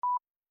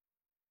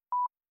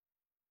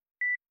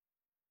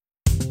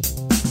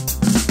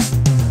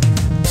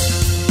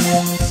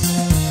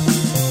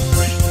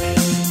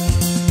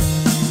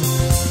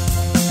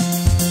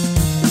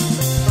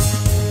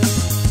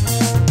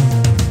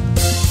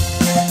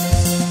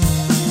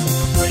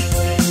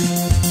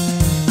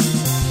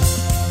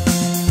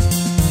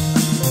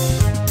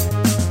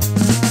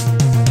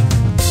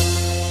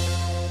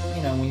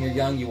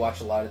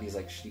watch a lot of these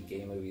like shitty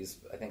gay movies.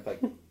 I think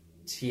like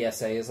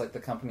TSA is like the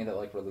company that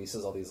like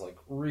releases all these like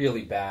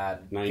really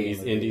bad 90s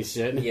indie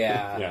shit.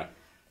 Yeah. Yeah.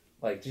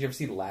 Like, did you ever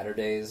see Latter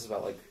Days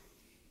about like?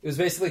 It was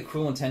basically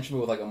Cruel Intention,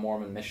 but with like a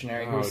Mormon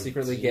missionary who was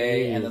secretly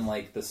gay, and then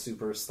like the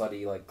super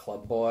slutty like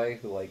club boy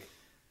who like.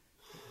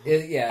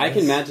 I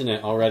can imagine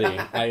it already.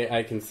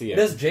 I can see it.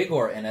 There's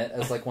Jagor in it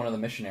as like one of the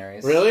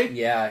missionaries. Really?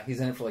 Yeah, he's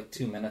in it for like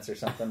 2 minutes or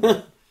something.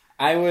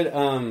 I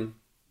would.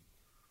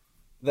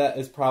 That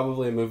is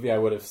probably a movie I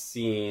would have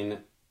seen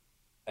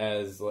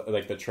as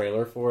like the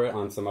trailer for it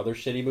on some other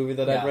shitty movie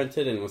that I'd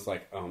rented, and was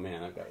like, oh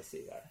man, I've got to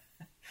see that.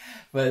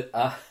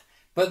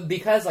 But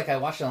because like I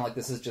watched it, I'm like,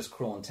 this is just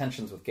Cruel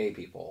Intentions with gay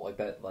people. Like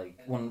that. Like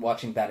when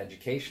watching Bad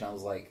Education, I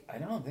was like, I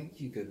don't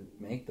think you could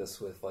make this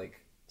with like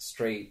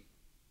straight,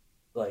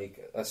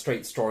 like a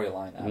straight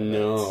storyline out of it.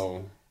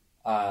 No.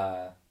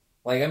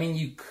 Like I mean,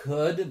 you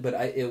could, but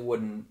it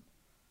wouldn't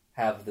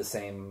have the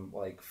same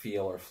like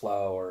feel or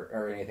flow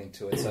or anything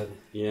to it. So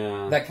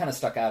yeah, that kind of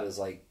stuck out as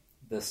like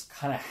this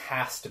kind of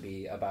has to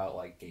be about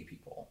like gay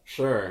people.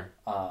 Sure.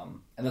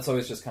 And that's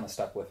always just kind of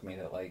stuck with me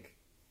that like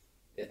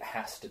it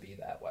has to be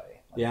that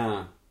way. Like,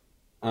 yeah.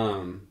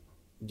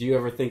 Do you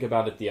ever think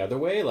about it the other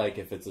way? Like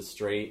if it's a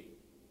straight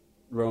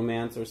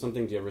romance or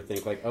something, do you ever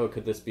think like, oh,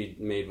 could this be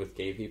made with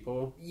gay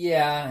people?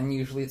 Yeah, and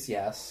usually it's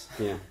yes.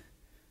 Yeah.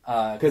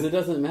 Because it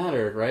doesn't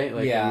matter, right?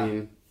 Like,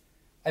 yeah.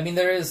 I mean,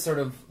 there is sort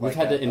of... We've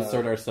had to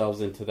insert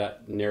ourselves into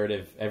that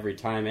narrative every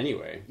time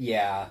anyway.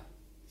 Yeah.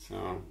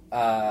 So...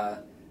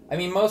 I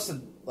mean, most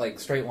of, like,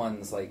 straight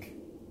ones, like,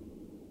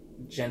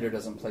 gender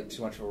doesn't play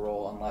too much of a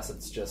role unless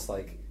it's just,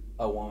 like,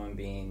 a woman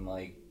being,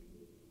 like,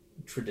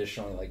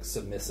 traditionally, like,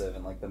 submissive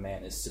and, like, the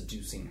man is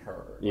seducing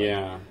her. Like,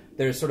 yeah.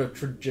 There's sort of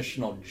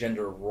traditional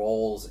gender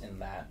roles in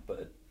that,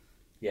 but...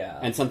 Yeah.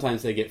 And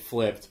sometimes they get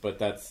flipped, but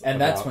that's... And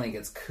that's when it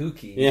gets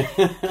kooky.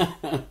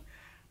 Yeah.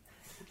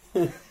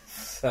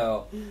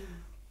 So,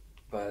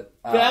 but...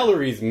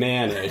 Valerie's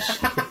mannish.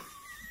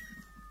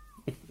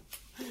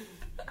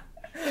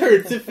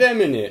 Kurt's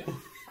effeminate.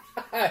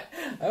 I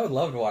would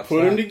love to watch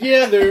Put that. them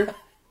together.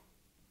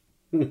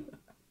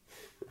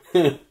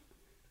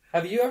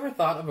 Have you ever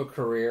thought of a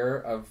career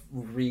of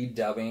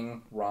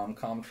redubbing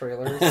rom-com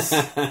trailers?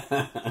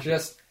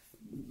 Just...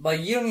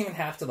 Like, you don't even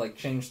have to, like,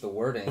 change the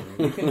wording.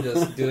 You can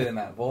just do it in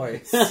that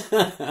voice.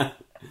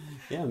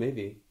 Yeah,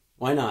 maybe.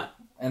 Why not?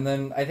 And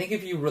then I think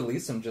if you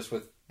release them just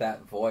with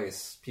that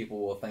voice,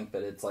 people will think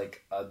that it's,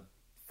 like, a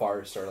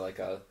farce or, like,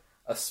 a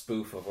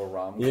spoof of a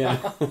rom-com.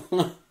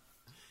 Yeah.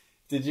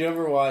 Did you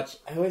ever watch...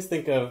 I always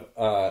think of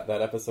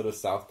that episode of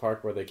South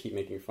Park where they keep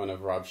making fun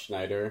of Rob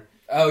Schneider.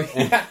 Oh,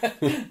 yeah.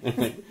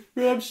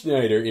 Rob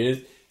Schneider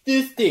is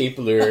the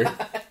stapler.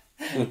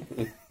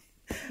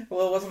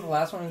 Well, it wasn't the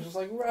last one. It was just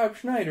like, Rob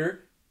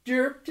Schneider,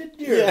 derp to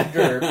derp,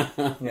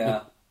 derp.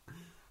 Yeah.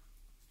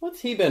 What's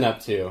he been up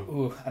to?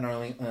 Ooh, I don't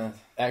really...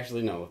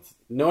 Actually, no.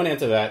 No one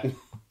answer that.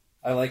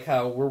 I like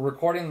how we're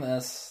recording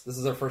this. This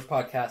is our first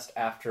podcast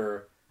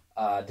after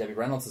Debbie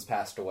Reynolds has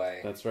passed away.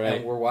 That's right.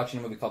 And we're watching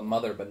a movie called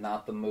Mother, but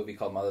not the movie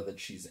called Mother that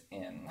she's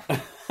in.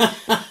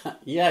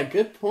 Yeah,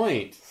 good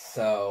point.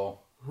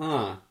 So...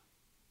 Huh.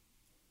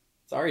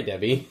 Sorry,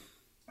 Debbie.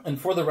 And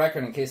for the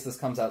record, in case this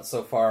comes out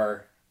so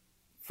far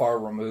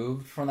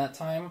removed from that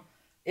time,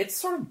 it's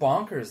sort of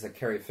bonkers that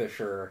Carrie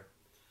Fisher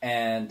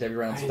and Debbie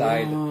Reynolds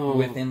died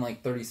within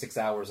like 36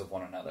 hours of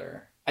one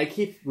another. I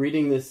keep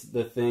reading the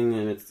thing,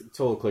 and it's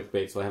total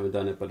clickbait, so I haven't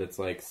done it, but it's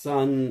like,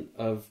 son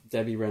of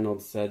Debbie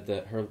Reynolds said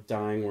that her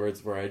dying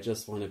words were, I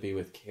just want to be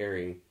with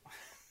Carrie.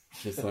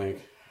 Just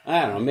like,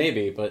 I don't know,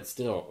 maybe, but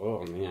still,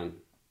 oh man.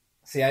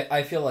 See,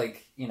 I feel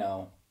like, you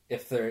know,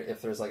 if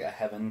there's like a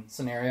heaven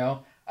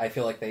scenario, I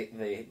feel like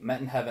they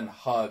met in heaven,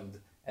 hugged,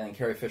 and then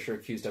Carrie Fisher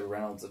accused Debbie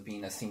Reynolds of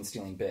being a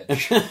scene-stealing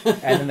bitch.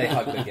 And then they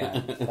hugged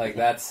again. Like,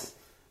 that's...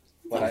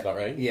 Sounds about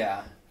right.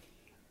 Yeah.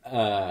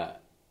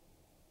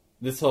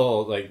 This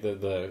whole, like,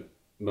 the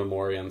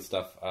memoriam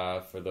stuff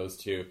for those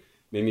two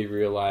made me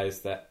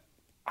realize that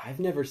I've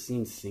never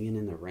seen Singing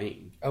in the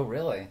Rain. Oh,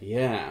 really?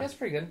 Yeah. That's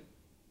pretty good.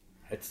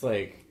 It's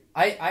like...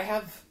 I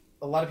have...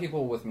 A lot of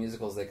people with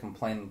musicals, they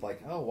complain,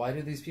 like, oh, why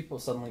do these people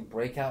suddenly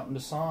break out into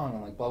song?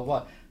 And, like, blah,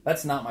 blah, blah.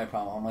 That's not my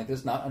problem. I'm like,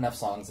 there's not enough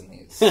songs in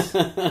these.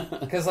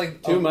 Because,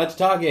 like... Too much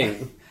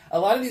talking. A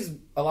lot of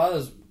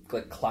those,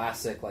 like,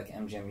 classic, like,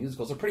 MGM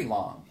musicals are pretty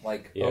long.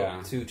 Like,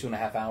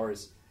 2.5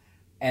 hours.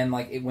 And,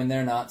 like, when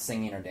they're not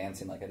singing or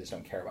dancing, like, I just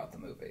don't care about the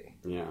movie.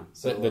 Yeah.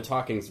 So the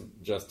talking's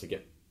just to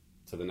get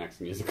to the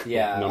next musical.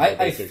 Yeah.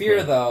 I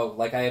fear, though,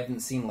 like, I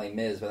haven't seen Les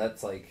Mis, but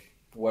that's, like...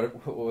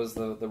 What was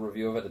the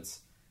review of it?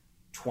 It's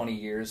 20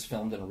 years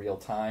filmed in real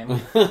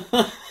time.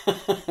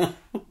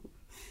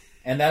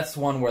 And that's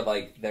one where,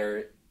 like,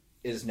 there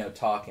is no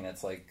talking.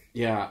 It's like...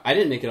 Yeah, I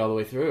didn't make it all the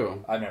way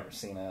through. I've never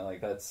seen it.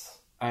 Like, that's...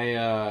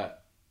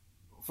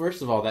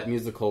 First of all, that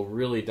musical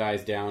really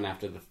dies down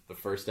after the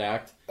first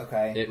act.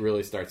 Okay. It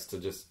really starts to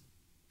just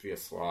be a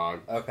slog.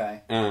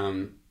 Okay.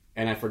 And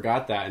I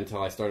forgot that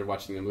until I started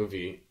watching the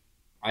movie.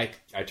 I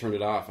I turned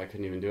it off. I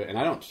couldn't even do it. And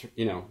I don't,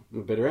 I'm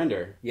a bitter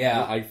ender.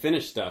 Yeah. I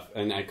finished stuff,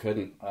 and I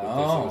couldn't.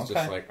 Oh, it was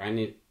just like,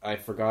 I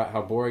forgot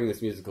how boring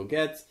this musical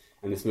gets,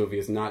 and this movie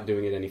is not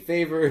doing it any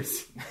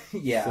favors.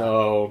 Yeah.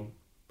 So,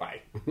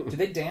 bye. Do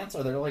they dance?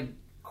 Are there, like,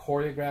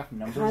 choreographed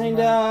numbers in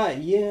Kinda, that?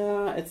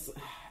 yeah.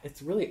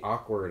 It's really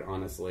awkward,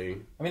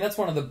 honestly. I mean, that's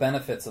one of the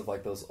benefits of,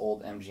 like, those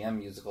old MGM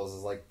musicals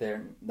is, like,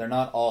 they're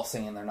not all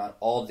singing, they're not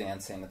all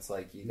dancing. It's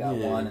like, you got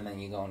one, and then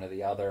you go into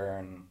the other,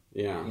 and,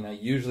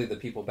 usually the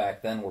people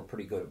back then were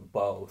pretty good at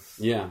both.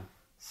 Yeah.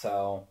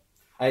 So...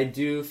 I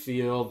do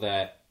feel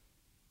that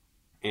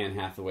Anne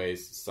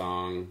Hathaway's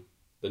song,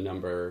 the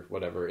number,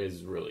 whatever,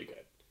 is really good.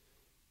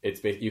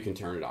 It's you can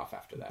turn it off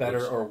after that.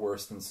 Better or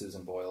worse than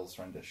Susan Boyle's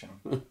rendition?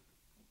 Did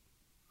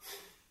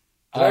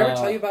I ever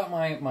tell you about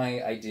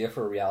my idea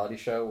for a reality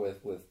show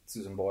with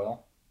Susan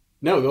Boyle?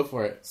 No, go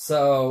for it.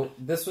 So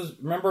this was,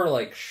 remember,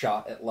 like,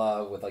 Shot at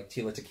Love with, like,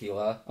 Tila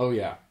Tequila? Oh,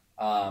 yeah.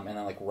 And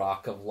then, like,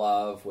 Rock of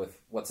Love with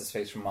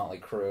what's-his-face from Motley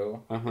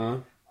Crue? Uh-huh.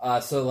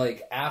 So,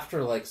 like,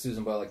 after, like,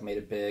 Susan Boyle, like, made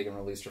it big and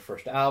released her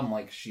first album,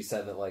 like, she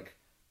said that, like,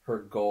 her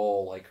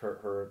goal, like,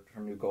 her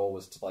new goal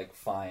was to, like,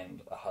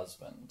 find a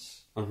husband.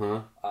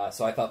 Uh-huh.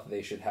 So I thought that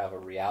they should have a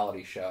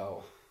reality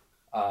show,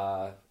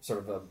 sort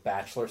of a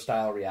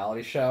Bachelor-style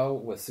reality show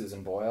with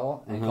Susan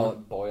Boyle, and call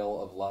it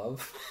Boyle of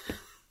Love.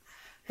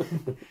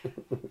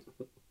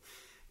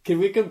 Can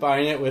we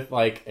combine it with,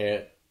 like,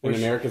 an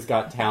America's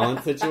Got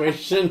Talent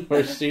situation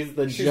where she's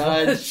the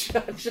judge,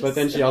 but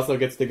then she also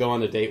gets to go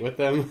on a date with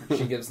them?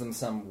 She gives them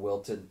some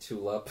wilted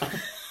tulip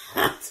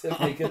to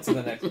make it to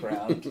the next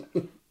round.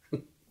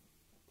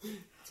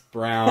 It's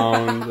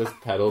brown, with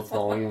petals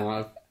falling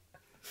off.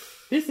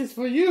 This is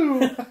for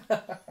you!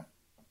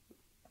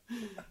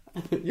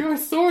 Your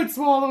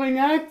sword-swallowing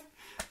act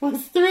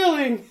was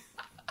thrilling!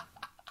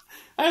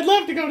 I'd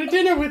love to go to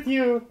dinner with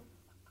you!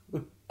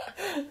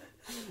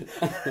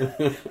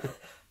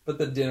 But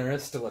the dinner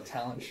is still a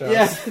talent show.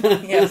 Yeah.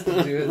 He has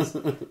to do his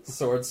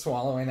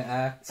sword-swallowing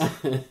act.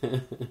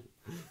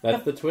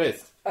 That's the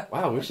twist.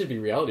 Wow, we should be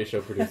reality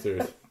show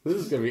producers. This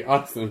is going to be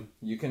awesome.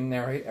 You can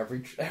narrate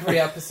every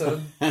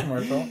episode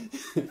commercial.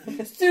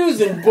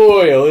 Susan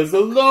Boyle is a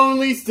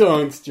lonely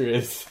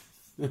songstress.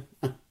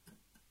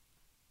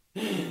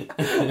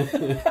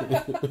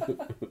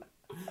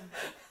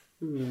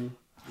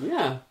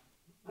 Yeah,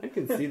 I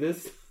can see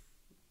this.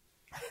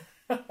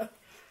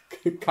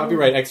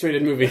 Copyright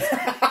X-rated movies.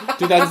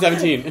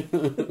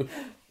 2017.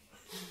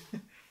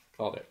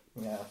 Called it.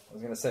 Yeah, I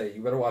was going to say,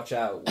 you better watch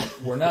out.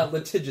 We're not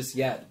litigious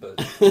yet,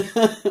 but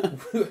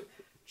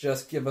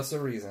just give us a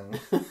reason.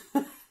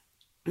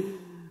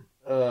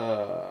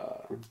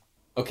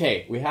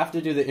 Okay, we have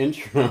to do the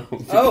intro.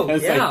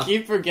 Because I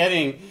keep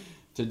forgetting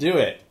to do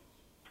it.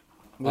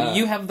 Well,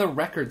 you have the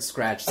record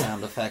scratch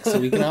sound effect, so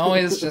we can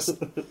always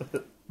just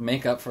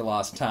make up for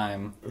lost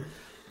time.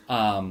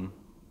 I'm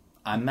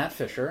Matt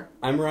Fisher.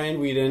 I'm Ryan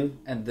Whedon.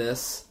 And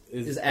this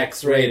is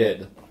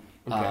X-Rated.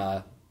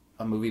 Okay.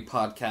 A movie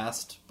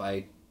podcast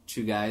by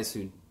two guys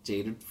who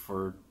dated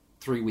for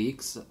 3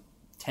 weeks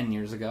 10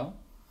 years ago.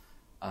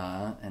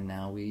 And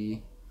now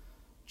we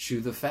chew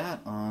the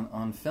fat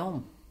on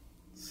film.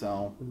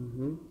 So,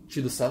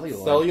 chew the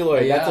celluloid.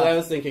 Celluloid, that's what I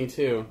was thinking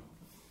too.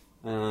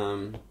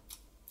 A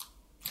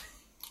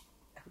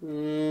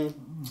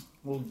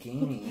little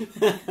gamey.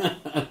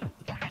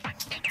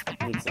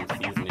 Need some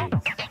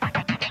seasoning.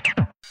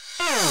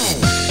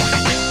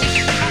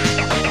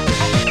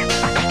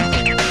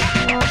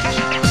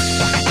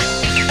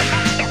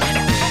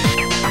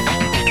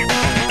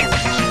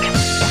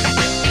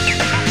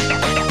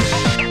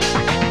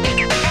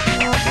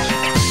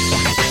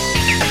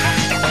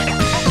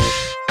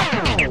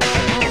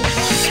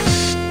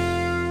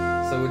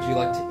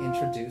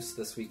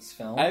 This week's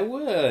film? I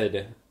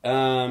would.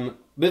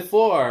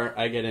 Before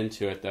I get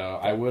into it, though,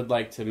 I would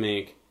like to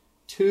make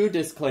 2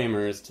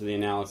 disclaimers to the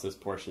analysis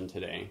portion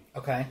today.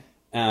 Okay.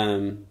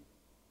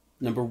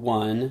 Number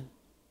 1,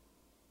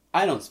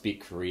 I don't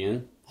speak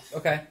Korean.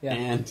 Okay, yeah.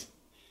 And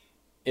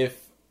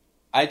if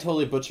I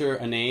totally butcher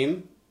a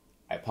name,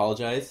 I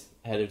apologize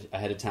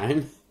ahead of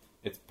time.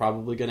 It's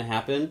probably going to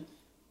happen.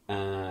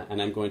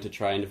 And I'm going to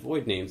try and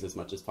avoid names as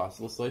much as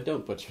possible so I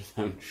don't butcher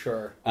them.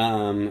 Sure.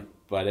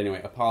 But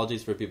anyway,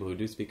 apologies for people who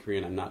do speak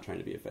Korean. I'm not trying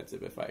to be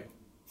offensive if I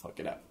fuck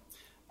it up.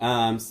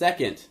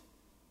 Second,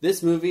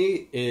 this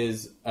movie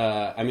is,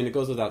 it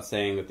goes without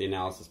saying that the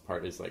analysis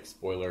part is, like,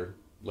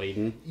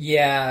 spoiler-laden.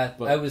 Yeah,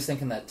 I was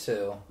thinking that,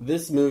 too.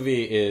 This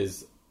movie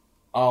is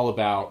all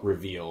about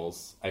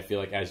reveals, I feel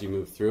like, as you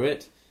move through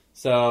it.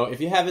 So, if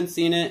you haven't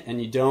seen it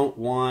and you don't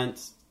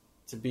want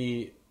to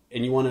be...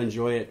 and you want to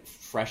enjoy it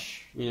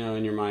fresh,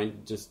 in your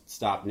mind, just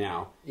stop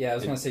now. Yeah, I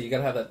was going to say, you got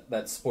to have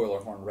that spoiler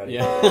horn ready.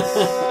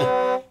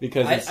 Yeah.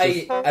 Because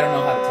I don't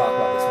know how to talk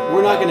about this movie.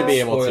 We're not going to be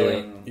able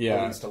to. Yeah.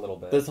 At least a little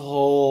bit. This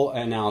whole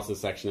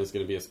analysis section is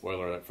going to be a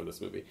spoiler alert for this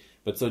movie.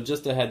 But so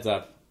just a heads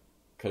up,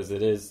 because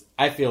it is,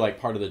 I feel like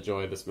part of the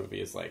joy of this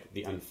movie is like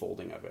the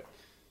unfolding of it.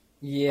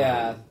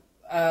 Yeah.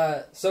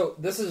 So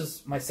this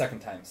is my second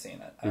time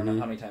seeing it. I don't know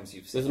how many times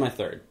you've seen it. This is my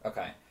third.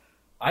 Okay.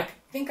 I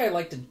think I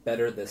liked it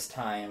better this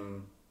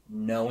time,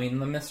 knowing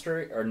the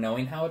mystery or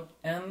knowing how it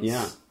ends.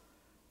 Yeah.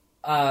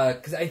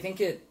 Because I think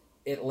it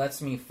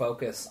lets me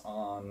focus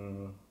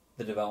on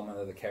the development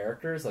of the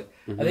characters. Like,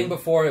 I think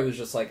before it was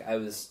just like I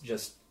was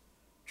just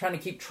trying to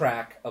keep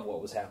track of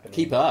what was happening.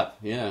 Keep up,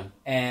 yeah.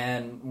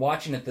 And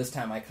watching it this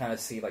time, I kind of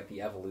see like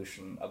the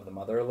evolution of the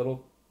mother a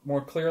little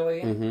more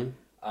clearly.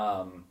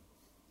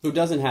 Who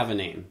doesn't have a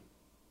name,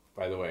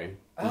 by the way.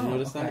 Did you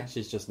notice okay. that?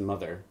 She's just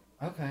Mother.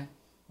 Okay,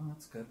 well,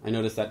 that's good. I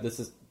noticed that. This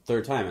is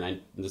third time,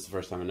 and this is the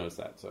first time I noticed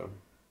that. So,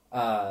 what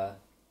was I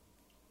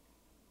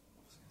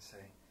going to say?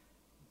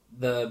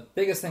 The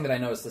biggest thing that I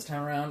noticed this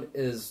time around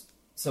is,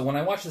 so when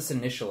I watched this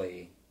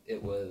initially,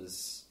 it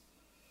was,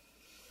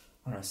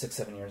 I don't know,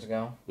 6-7 years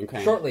ago.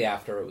 Okay. Shortly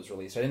after it was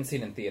released. I didn't see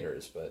it in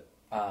theaters, but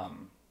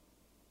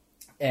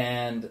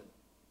and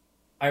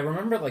I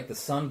remember like the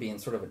son being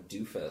sort of a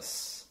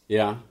doofus.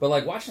 yeah. But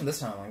like watching this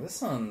time, I'm like, this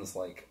son's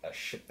like a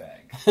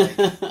shitbag.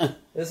 Like,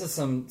 this is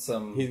some.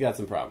 He's got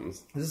some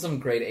problems. This is some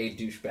grade A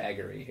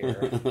douchebaggery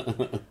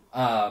here.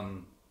 I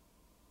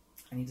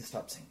need to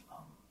stop saying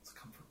it's a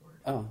comfort word.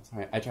 Oh,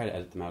 sorry. I try to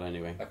edit them out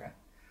anyway. Okay.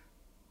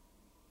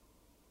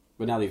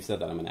 But now that you've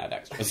said that, I'm gonna add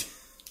extras.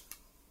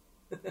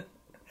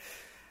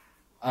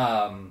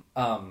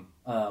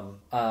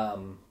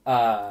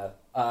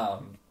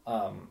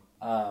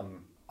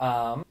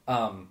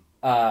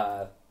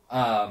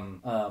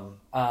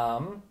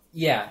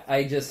 Yeah,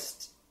 I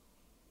just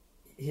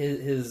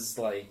his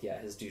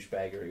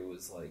douchebaggery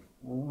was like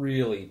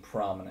really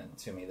prominent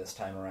to me this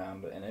time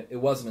around, and it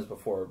wasn't as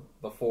before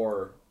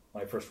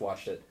when I first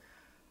watched it.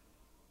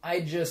 I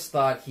just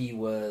thought he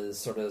was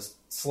sort of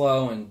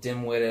slow and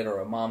dim-witted, or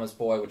a mama's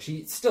boy, which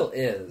he still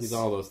is. He's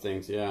all those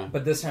things, yeah.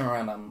 But this time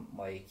around, I'm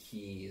like,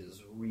 he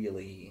is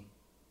really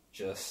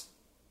just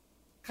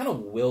kind of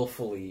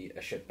willfully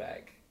a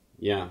shitbag.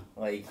 Yeah.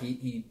 Like,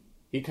 he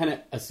kind of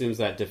assumes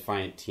that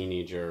defiant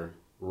teenager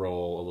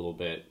role a little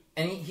bit.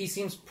 And he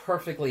seems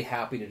perfectly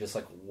happy to just,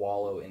 like,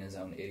 wallow in his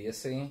own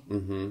idiocy.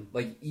 Mm-hmm.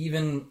 Like,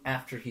 even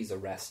after he's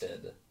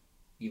arrested,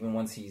 even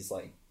once he's,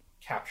 like,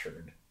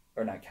 captured,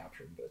 or not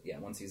captured, but, yeah,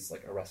 once he's,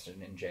 like, arrested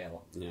and in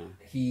jail, yeah,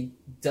 he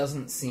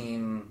doesn't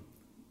seem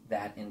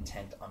that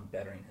intent on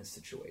bettering his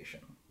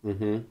situation.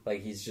 Mm-hmm.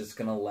 Like, he's just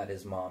gonna let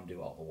his mom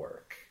do all the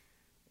work.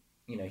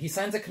 You know, he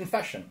signs a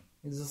confession.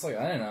 He's just like,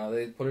 I don't know,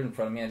 they put it in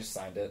front of me, I just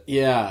signed it.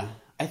 Yeah.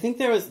 I think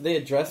they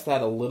addressed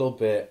that a little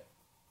bit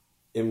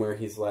in where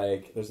he's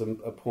like, there's a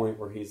point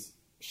where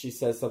she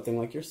says something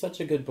like, you're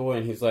such a good boy,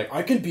 and he's like,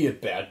 I can be a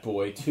bad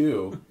boy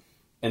too.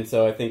 And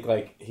so I think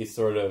like he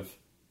sort of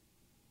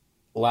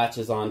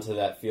latches on to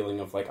that feeling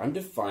of like, I'm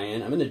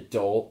defiant, I'm an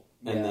adult,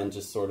 and then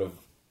just sort of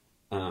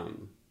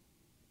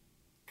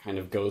kind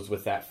of goes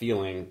with that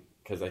feeling,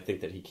 because I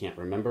think that he can't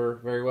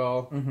remember very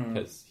well,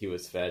 because he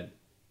was fed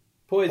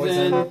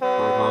poison.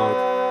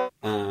 Honk,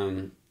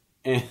 honk.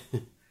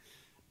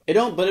 And it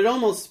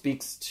almost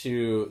speaks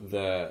to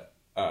the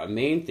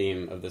main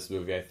theme of this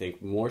movie, I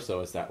think, more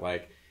so, is that,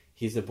 like,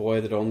 he's a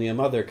boy that only a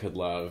mother could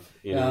love,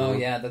 you know? Oh,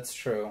 yeah, that's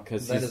true.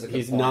 Because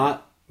he's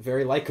not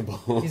very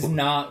likable. He's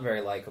not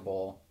very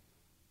likable.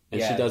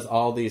 And she does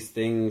all these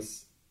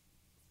things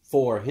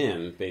for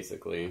him,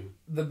 basically.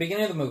 The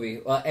beginning of the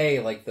movie,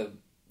 like, the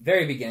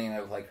very beginning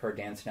of, like, her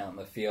dancing out in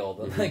the field,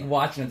 and, like,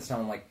 watching it this time,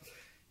 I'm like,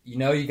 you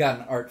know you got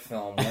an art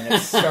film when it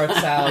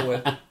starts out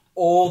with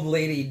old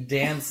lady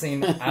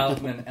dancing out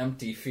in an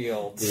empty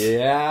field.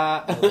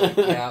 Yeah. I was like,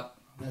 yeah,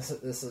 this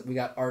is, we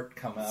got art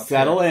coming up.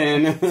 Settle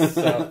in.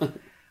 So,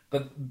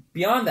 but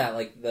beyond that,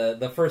 like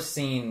the first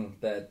scene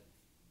that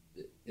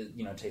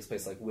takes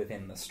place like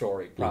within the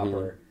story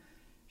proper,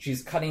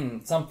 she's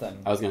cutting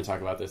something. I was going to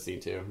talk about this scene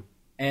too.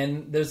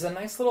 And there's a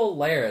nice little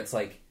layer. It's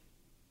like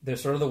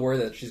there's sort of the word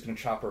that she's going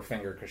to chop her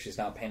finger because she's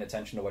not paying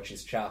attention to what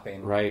she's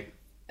chopping. Right.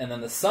 And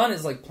then the son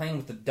is like playing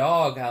with the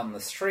dog out in the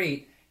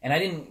street. And I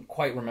didn't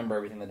quite remember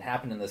everything that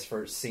happened in this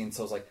first scene,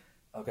 so I was like,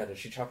 oh god, did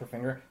she chop her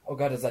finger? Oh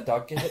god, does that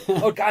dog get hit?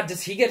 Oh god,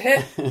 does he get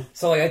hit?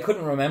 So like I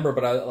couldn't remember,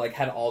 but I like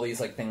had all these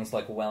like things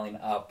like welling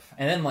up.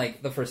 And then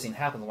like the first scene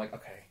happens, I'm like,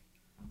 okay,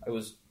 I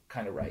was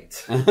kind of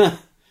right.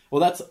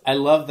 Well, I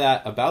love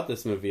that about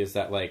this movie, is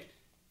that like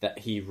that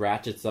he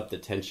ratchets up the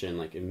tension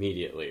like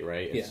immediately,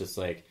 right? It's just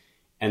like,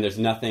 and there's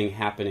nothing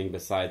happening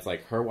besides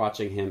like her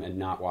watching him and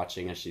not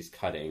watching as she's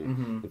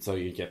cutting. And so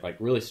you get like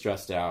really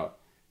stressed out.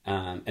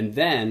 And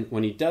then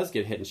when he does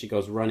get hit and she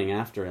goes running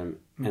after him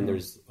and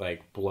there's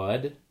like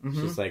blood,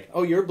 she's like,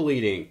 oh, you're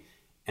bleeding.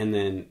 And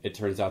then it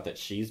turns out that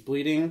she's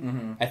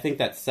bleeding. I think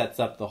that sets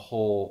up the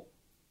whole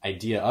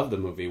idea of the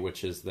movie,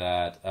 which is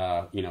that,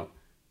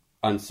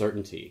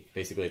 uncertainty.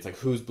 Basically, it's like,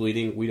 who's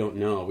bleeding? We don't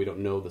know. We don't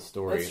know the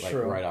story. That's like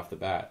true. Right off the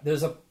bat.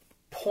 There's a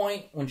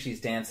point when she's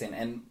dancing,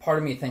 and part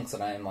of me thinks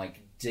that I'm like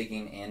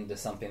digging into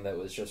something that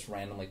was just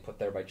randomly put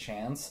there by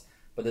chance.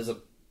 But there's a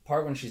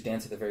part when she's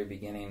dancing at the very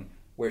beginning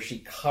where she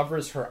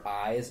covers her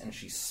eyes and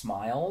she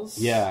smiles.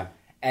 Yeah.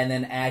 And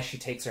then as she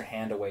takes her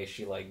hand away,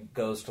 she like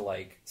goes to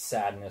like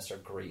sadness or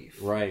grief.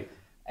 Right.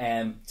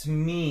 And to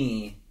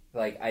me,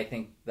 like, I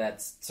think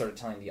that's sort of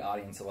telling the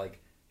audience that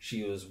like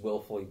she was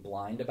willfully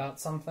blind about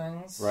some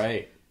things.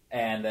 Right.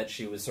 And that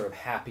she was sort of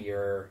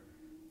happier,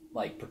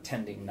 like,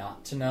 pretending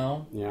not to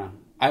know. Yeah.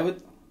 I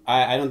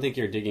don't think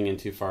you're digging in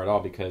too far at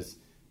all, because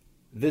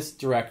this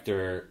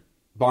director,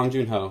 Bong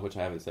Joon-ho, which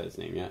I haven't said his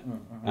name yet,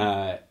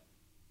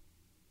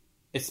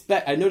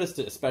 I noticed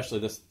it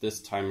especially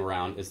this time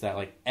around, is that,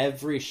 like,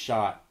 every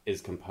shot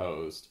is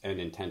composed and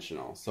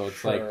intentional. So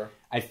it's like,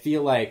 I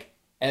feel like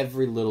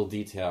every little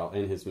detail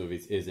in his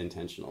movies is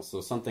intentional.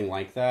 So something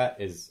like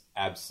that is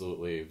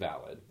absolutely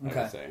valid, I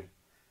would say.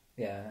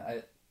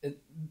 Yeah,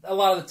 a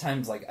lot of the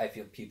times, like, I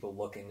feel people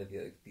look into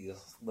these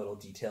little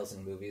details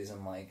in movies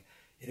and, like,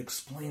 it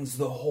explains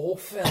the whole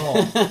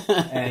film.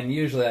 And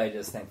usually I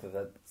just think that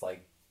that's,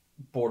 like,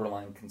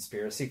 borderline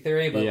conspiracy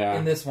theory. But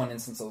in this one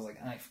instance, I was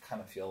like, I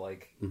kind of feel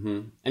like...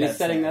 And he's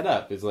setting that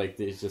up. It's like,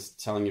 he's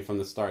just telling you from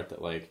the start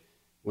that, like,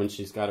 when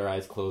she's got her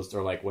eyes closed,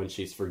 or, like, when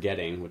she's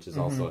forgetting, which is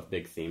also a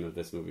big theme of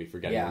this movie,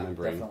 forgetting,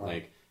 remembering. Definitely.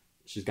 Like,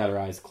 she's got her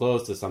eyes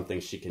closed to something,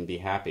 she can be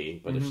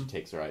happy, but if she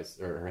takes her eyes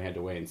or her hand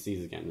away and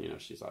sees again, you know,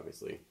 she's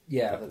obviously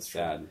that's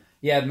sad. True.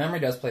 Yeah, memory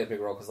does play a big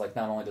role, because, like,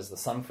 not only does the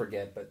son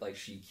forget, but, like,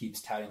 she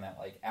keeps touting that,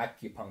 like,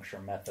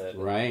 acupuncture method,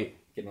 right?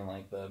 Getting,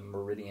 like, the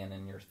meridian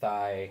in your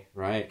thigh,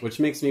 right? Which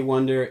makes me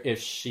wonder if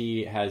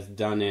she has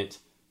done it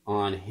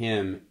on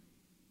him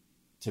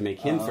to make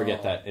him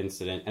forget that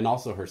incident, and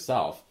also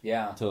herself,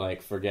 to,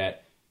 like,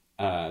 forget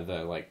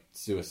the, like,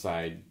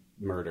 suicide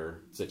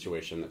murder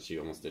situation that she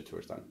almost did to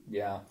her son.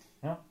 Yeah.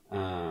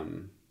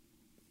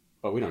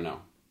 But we don't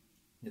know.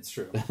 It's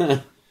true.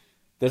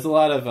 There's a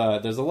lot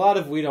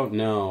of we don't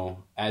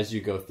know as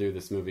you go through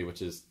this movie,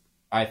 which is,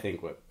 I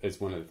think, what is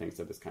one of the things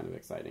that is kind of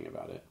exciting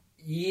about it.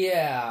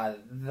 Yeah,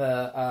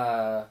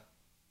 the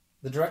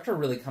director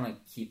really kind of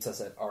keeps us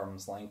at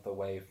arm's length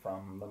away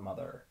from the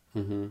mother.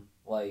 Mm-hmm.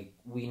 Like,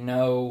 we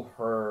know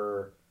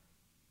her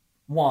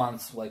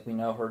wants, like, we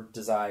know her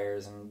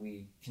desires, and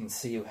we can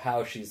see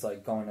how she's,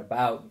 like, going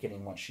about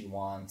getting what she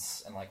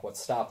wants and, like,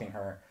 what's stopping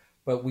her.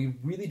 But we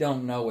really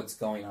don't know what's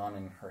going on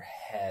in her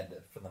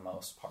head for the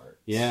most part.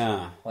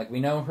 Yeah. Like, we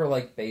know her,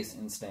 like, base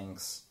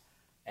instincts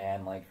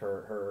and, like,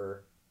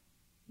 her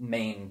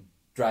main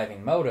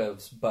driving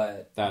motives,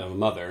 but... That of a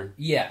mother.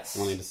 Yes.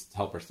 Wanting to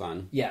help her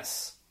son.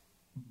 Yes.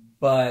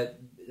 But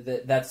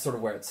that's sort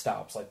of where it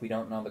stops. Like, we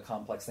don't know the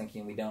complex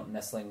thinking. We don't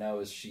necessarily know,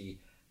 is she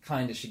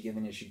kind, is she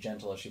giving, is she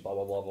gentle, is she blah,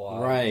 blah, blah,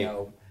 blah. Right. You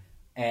know?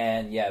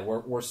 And, yeah,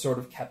 we're sort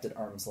of kept at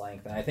arm's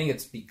length. And I think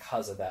it's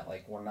because of that.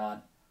 Like, we're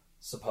not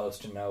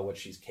supposed to know what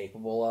she's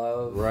capable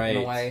of, in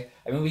a way.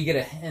 I mean, we get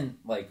a hint,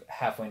 like,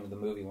 halfway into the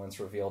movie when it's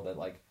revealed that,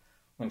 like,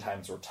 when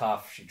times were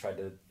tough, she tried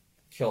to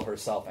kill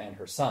herself and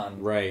her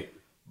son. Right.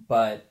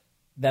 But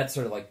that's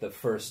sort of, like, the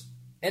first...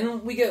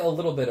 And we get a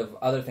little bit of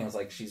other things,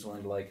 like she's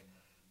willing to, like,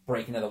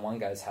 break into the one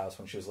guy's house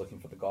when she was looking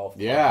for the golf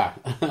club. Yeah.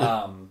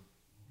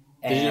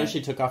 Did you know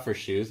she took off her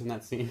shoes in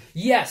that scene?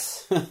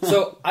 Yes.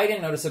 So I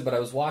didn't notice it, but I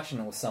was watching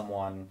it with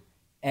someone,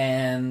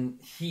 and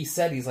he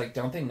said, he's like,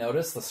 don't they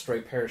notice the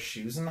stray pair of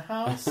shoes in the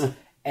house?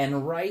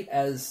 And right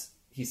as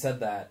he said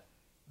that,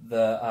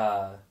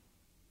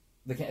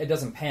 it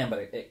doesn't pan, but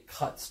it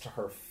cuts to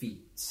her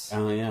feet.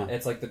 Oh, yeah.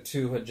 It's like the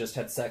two had just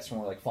had sex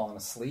and were, like, falling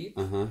asleep.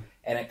 Uh-huh.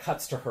 And it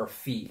cuts to her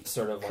feet,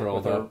 sort of, like,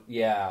 curled with her, up.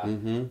 yeah.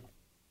 Mm-hmm.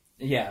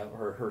 Yeah,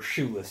 her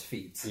shoeless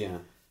feet. Yeah.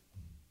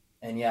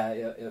 And yeah,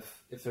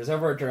 if there's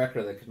ever a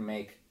director that could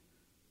make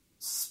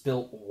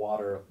spilt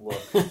water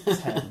look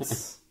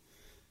tense,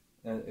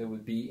 it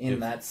would be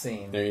in that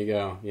scene. There you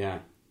go, yeah.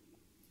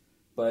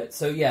 But,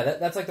 so yeah,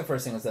 that's like the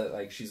first thing, is that,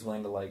 like, she's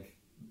willing to, like,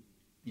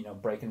 you know,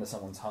 break into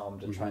someone's home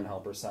to try and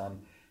help her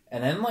son.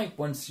 And then, like,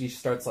 once she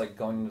starts, like,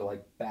 going into,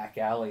 like, back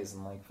alleys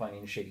and, like,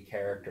 finding shady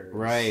characters.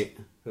 Right.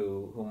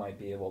 Who might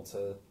be able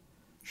to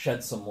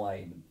shed some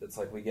light. It's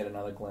like we get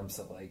another glimpse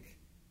of, like,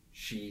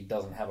 she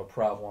doesn't have a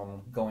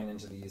problem going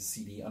into these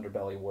seedy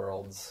underbelly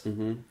worlds.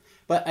 Mm-hmm.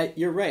 But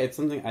you're right. It's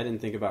something I didn't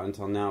think about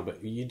until now.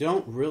 But you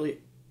don't really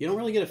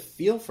get a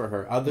feel for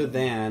her other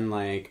than,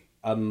 like,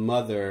 a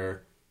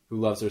mother who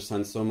loves her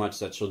son so much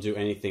that she'll do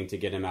anything to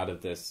get him out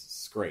of this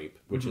scrape,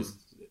 which is,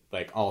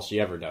 like, all she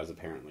ever does,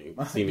 apparently,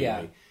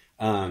 seemingly.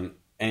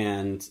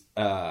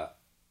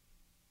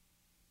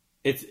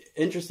 It's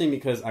interesting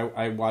because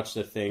I watched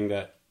a thing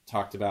that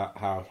talked about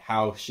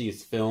how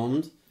she's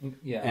filmed.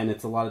 Yeah. And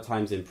it's a lot of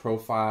times in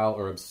profile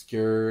or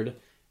obscured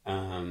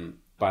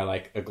by,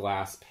 like, a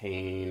glass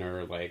pane,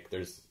 or, like,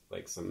 there's,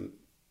 like, some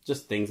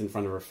just things in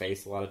front of her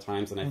face a lot of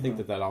times. And I think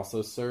that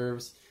also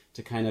serves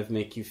to kind of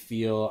make you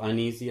feel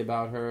uneasy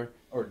about her.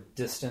 Or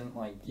distant,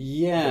 like,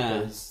 yeah,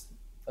 there's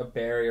a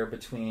barrier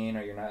between,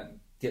 or you're not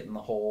getting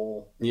the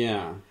whole...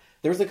 Yeah.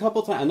 There was a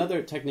couple times,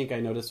 another technique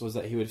I noticed was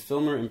that he would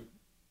film her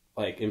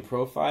in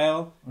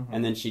profile,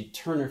 and then she'd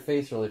turn her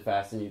face really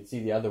fast, and you'd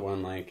see the other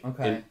one, like,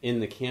 in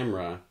the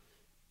camera.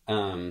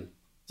 So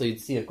you'd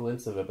see a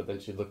glimpse of it, but then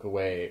she'd look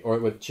away.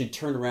 Or she'd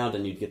turn around,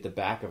 and you'd get the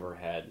back of her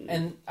head.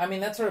 And I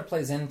mean, that sort of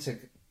plays into,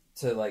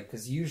 like,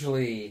 because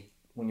usually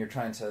when you're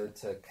trying to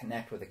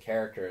connect with a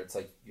character, it's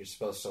like you're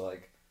supposed to,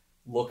 like,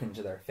 look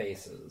into their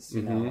faces.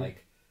 You know,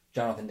 like,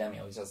 Jonathan Demme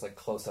always does, like,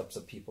 close-ups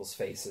of people's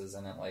faces,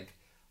 and it, like,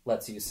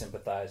 lets you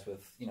sympathize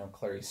with, you know,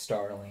 Clarice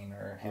Starling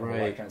or Hannibal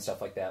Right. Lecter and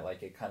stuff like that.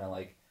 Like, it kind of,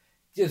 like,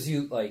 gives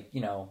you, like,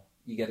 you know,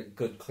 you get a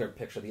good, clear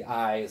picture of the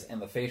eyes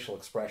and the facial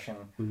expression.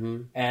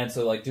 Mm-hmm. And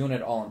so, like, doing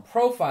it all in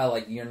profile,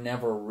 like, you're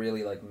never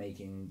really, like,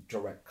 making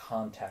direct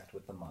contact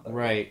with the mother.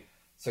 Right.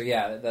 So,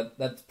 yeah,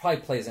 that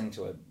probably plays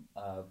into it.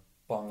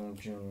 Bong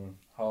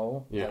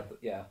Joon-ho. Yeah.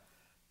 Yeah.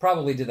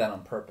 Probably did that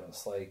on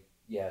purpose. Like,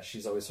 yeah,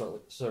 she's always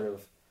sort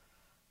of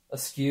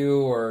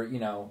askew or, you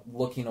know,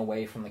 looking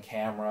away from the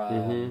camera.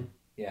 Mm-hmm.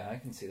 Yeah, I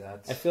can see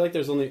that. I feel like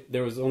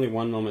there was only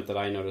one moment that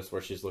I noticed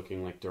where she's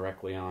looking like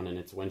directly on, and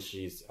it's when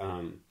she's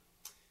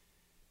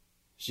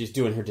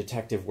doing her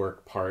detective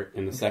work part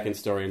in the second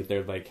story, and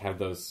they're like have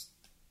those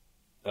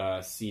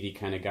seedy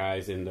kind of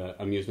guys in the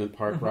amusement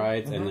park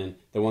rides, and then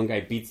the one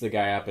guy beats the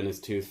guy up and his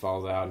tooth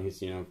falls out and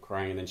he's, you know,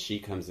 crying, and then she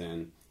comes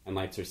in and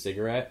lights her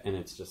cigarette, and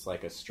it's just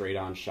like a straight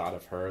on shot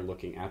of her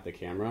looking at the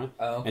camera.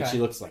 Oh, okay. And she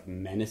looks like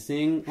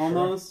menacing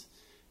almost.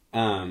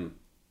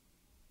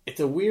 It's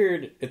a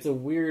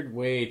weird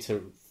way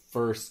to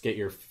first get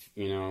your,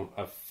 you know,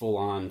 a full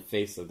on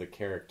face of the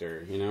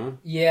character, you know?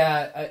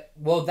 Yeah,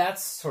 well,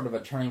 that's sort of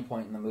a turning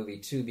point in the movie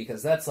too,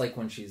 because that's like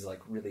when she's like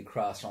really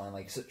crossed line.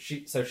 Like, so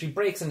she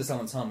breaks into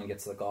someone's home and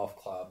gets to the golf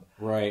club,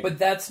 Right. but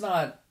that's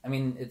not. I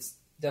mean, it's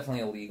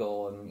definitely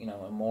illegal and, you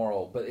know,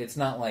 immoral, but it's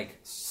not like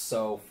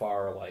so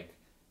far like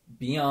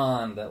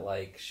beyond that.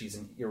 Like, she's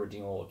an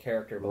irredeemable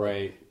character, but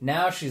Right. like,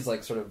 now she's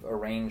like sort of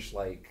arranged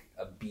like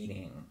a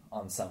beating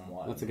on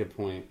someone. That's a good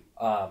point.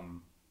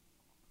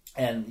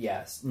 And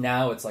yes,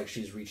 now it's like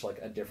she's reached like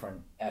a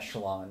different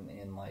echelon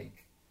in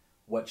like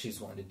what she's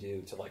going to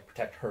do to like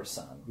protect her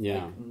son.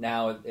 Yeah. Like,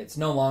 now it's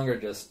no longer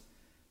just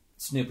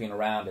snooping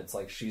around. It's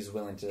like she's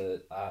willing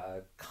to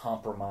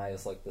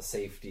compromise like the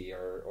safety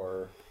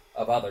or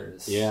of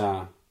others.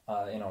 Yeah.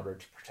 In order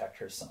to protect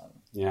her son.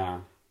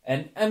 Yeah.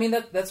 And I mean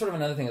that's sort of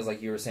another thing is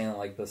like you were saying,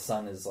 like the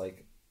son is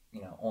like,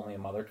 you know, only a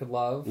mother could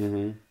love.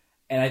 Mm-hmm.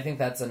 And I think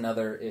that's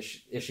another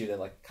issue that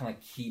like kind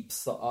of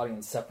keeps the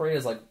audience separated.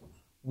 Is like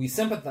we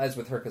sympathize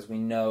with her because we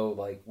know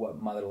like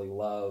what motherly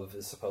love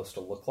is supposed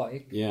to look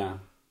like. Yeah.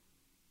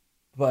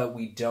 But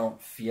we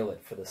don't feel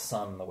it for the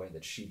son the way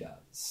that she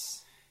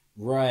does.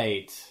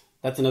 Right.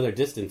 That's another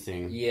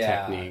distancing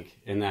Yeah. technique,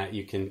 in that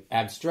you can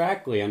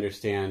abstractly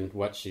understand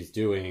what she's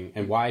doing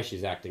and why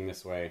she's acting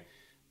this way,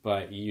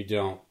 but you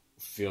don't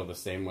feel the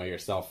same way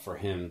yourself for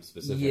him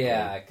specifically.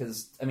 Yeah,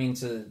 because I mean,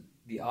 to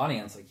the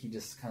audience, like he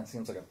just kind of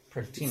seems like a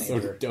prick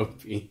teenager. So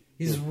dopey.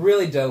 He's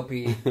really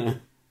dopey.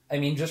 I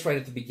mean, just right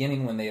at the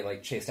beginning when they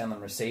like chase down the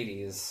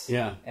Mercedes,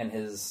 Yeah. and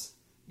his,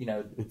 you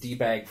know,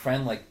 D-bag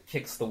friend like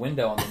kicks the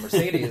window on the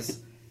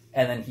Mercedes,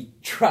 and then he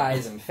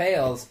tries and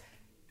fails.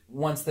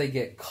 Once they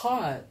get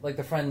caught, like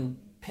the friend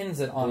pins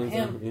it on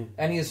him, yeah.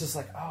 and he's just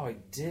like, "Oh, I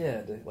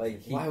did."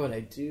 Like, Why would I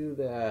do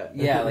that?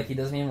 yeah, like he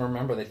doesn't even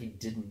remember that he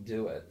didn't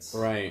do it.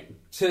 Right.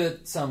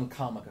 To some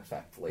comic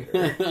effect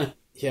later.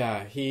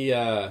 Yeah,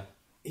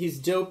 he's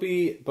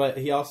dopey, but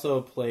he also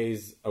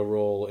plays a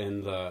role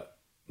in the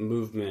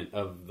movement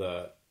of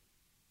the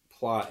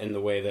plot in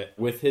the way that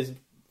with his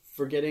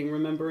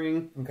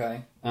remembering.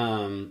 Okay.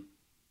 And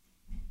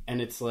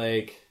it's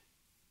like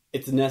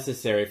it's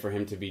necessary for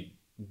him to be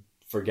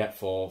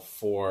forgetful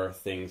for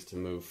things to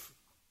move.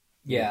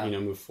 Yeah. You know,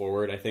 move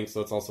forward. I think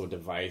so. It's also a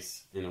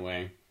device in a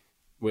way,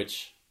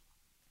 which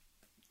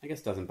I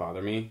guess doesn't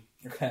bother me.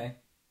 Okay.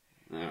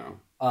 I don't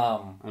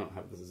know. I don't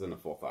have this isn't a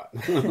full thought.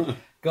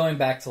 Going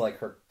back to like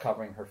her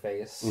covering her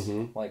face,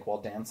 Mm-hmm. like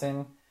while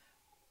dancing,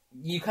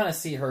 you kind of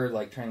see her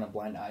like turning a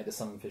blind eye to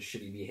some of his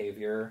shitty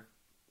behavior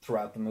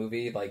throughout the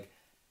movie. Like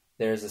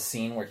there's a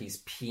scene where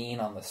he's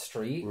peeing on the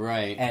street,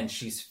 Right. and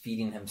she's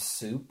feeding him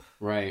soup.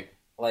 Right.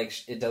 Like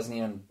it doesn't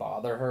even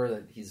bother her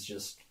that he's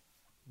just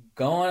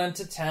going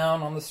into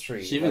town on the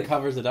street. She even like,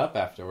 covers it up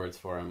afterwards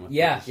for him. With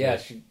yeah, the yeah,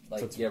 shit. she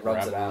like So it's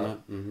rubs it grabbing on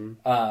out.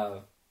 Mm-hmm.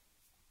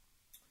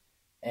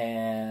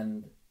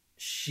 And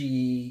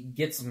she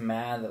gets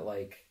mad that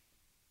like,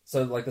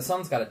 so like the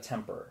son's got a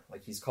temper.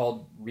 Like he's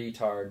called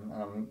retard. And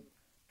I'm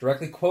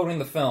directly quoting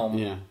the film.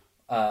 Yeah.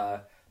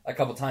 A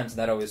couple times, and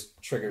that always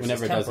triggers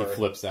Whenever his it does, temper. he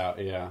flips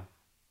out. Yeah.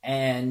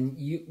 And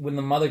when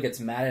the mother gets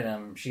mad at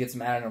him, she gets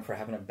mad at him for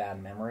having a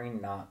bad memory,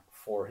 not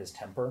for his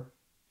temper.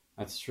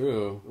 That's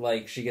true.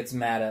 Like she gets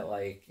mad at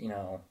like, you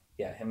know,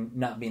 yeah, him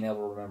not being able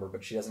to remember,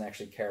 but she doesn't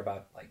actually care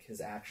about like his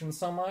actions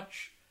so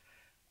much.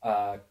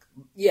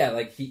 Yeah,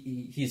 like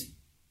he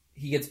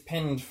gets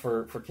pinned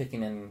for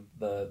kicking in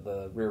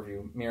the rear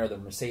view mirror of the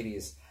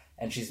Mercedes,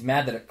 and she's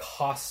mad that it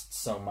costs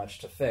so much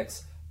to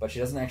fix, but she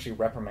doesn't actually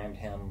reprimand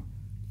him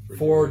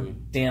for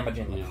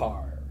damaging the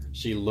car.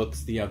 She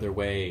looks the other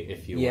way,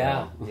 if you will.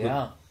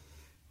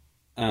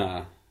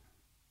 Yeah.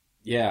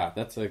 Yeah,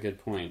 that's a good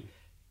point.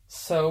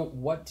 So,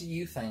 what do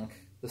you think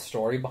the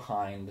story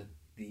behind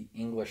the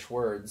English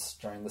words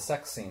during the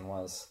sex scene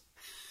was?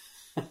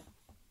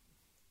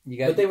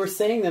 But they were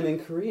saying them in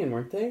Korean,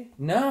 weren't they?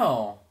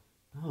 No.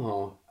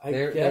 Oh, I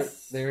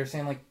guess they were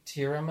saying like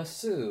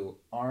tiramisu,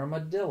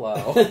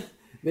 armadillo.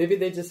 maybe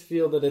they just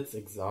feel that it's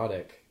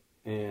exotic,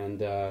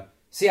 and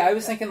See, I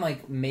was thinking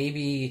like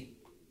maybe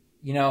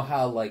you know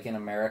how like in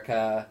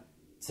America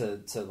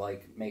to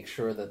like make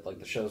sure that like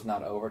the show's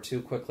not over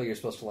too quickly, you're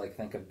supposed to like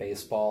think of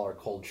baseball or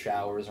cold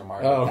showers or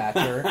Margaret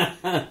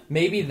Thatcher.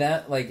 Maybe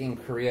that like in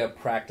Korea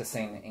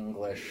practicing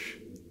English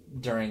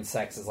during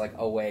sex is like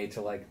a way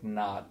to like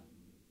not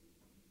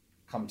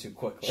come too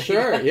quickly.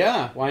 Sure,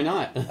 yeah, why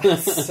not?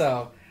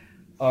 So,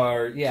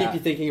 or yeah, keep you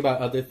thinking about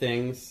other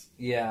things.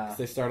 Yeah,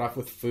 they start off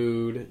with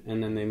food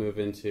and then they move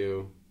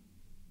into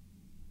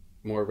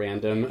more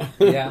random.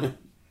 Yeah.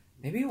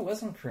 Maybe it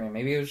wasn't Korean.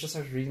 Maybe it was just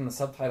I was reading the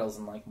subtitles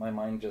and like my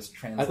mind just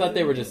translated. I thought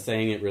they were just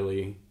saying it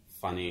really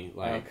funny,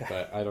 like,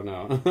 but I don't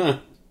know.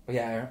 But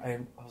yeah, I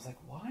was like,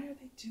 why are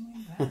they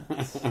doing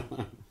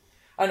that?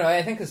 I don't know.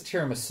 I think because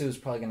tiramisu is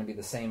probably going to be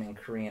the same in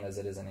Korean as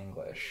it is in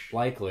English.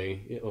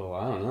 Likely. Well,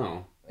 I don't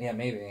know. Yeah,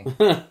 maybe.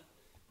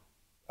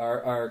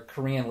 Our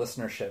Korean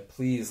listenership,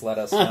 please let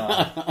us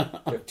know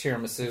if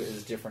tiramisu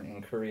is different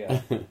in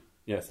Korea.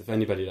 Yes, if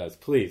anybody does,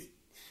 please.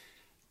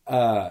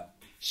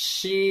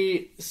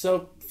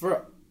 So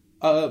for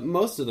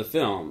most of the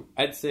film,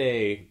 I'd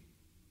say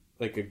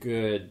like a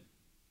good,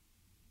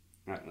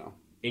 I don't know,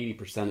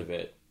 80% of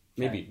it,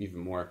 maybe even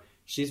more.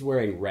 She's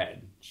wearing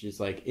red. She's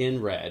like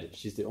in red.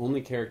 She's the only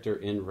character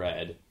in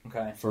red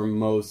for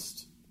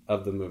most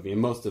of the movie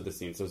and most of the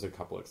scenes. There's a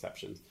couple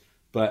exceptions.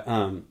 But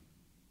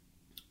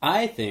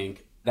I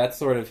think that's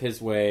sort of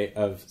his way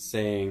of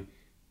saying,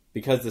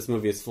 because this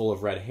movie is full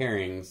of red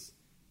herrings,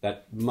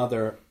 that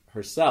Mother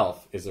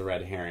herself is a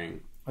red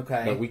herring.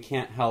 Okay. But we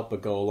can't help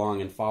but go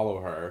along and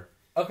follow her.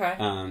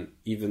 Okay.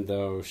 Even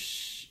though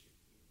she's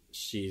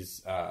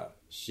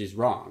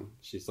wrong.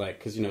 She's like,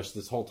 because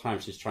this whole time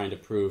she's trying to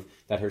prove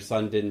that her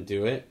son didn't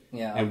do it.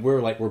 Yeah. And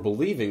we're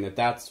believing that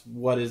that's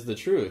what is the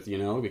truth,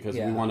 because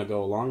we want to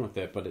go along with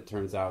it. But it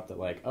turns out that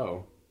like,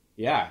 oh,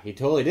 yeah, he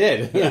totally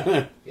did.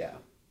 Yeah. Yeah.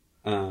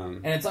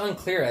 And it's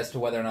unclear as to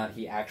whether or not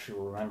he actually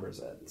remembers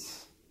it.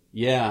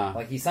 Yeah.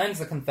 Like he signs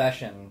the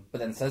confession, but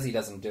then says he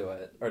doesn't do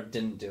it or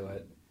didn't do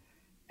it.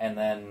 And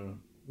then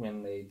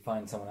when they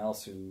find someone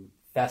else who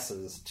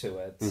fesses to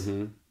it,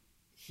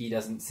 he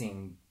doesn't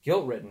seem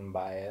guilt-ridden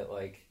by it,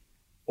 like,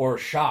 or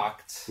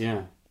shocked.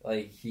 Yeah.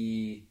 Like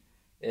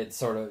it's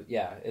sort of,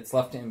 it's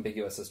left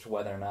ambiguous as to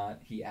whether or not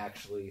he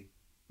actually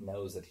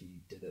knows that he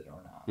did it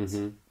or not.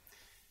 Mm-hmm.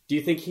 Do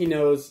you think he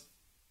knows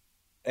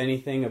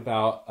anything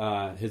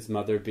about his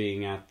mother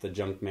being at the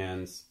junk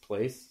man's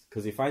place?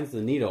 Because he finds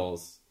the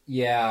needles.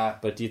 Yeah.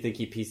 But do you think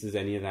he pieces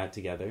any of that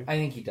together? I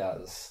think he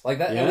does. Like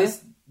that. Yeah? At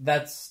least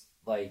that's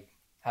like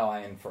how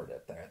I inferred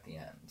it there at the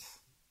end.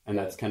 And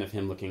that's kind of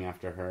him looking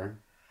after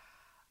her?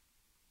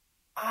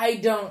 I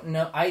don't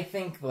know. I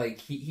think like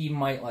he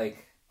might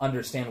like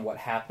understand what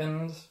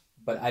happened,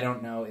 but I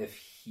don't know if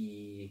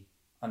he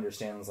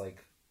understands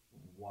like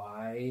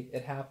why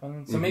it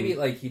happened. So maybe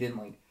like he didn't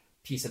like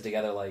piece it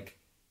together like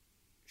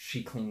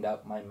she cleaned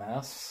up my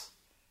mess,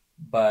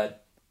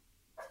 but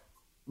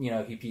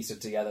he pieced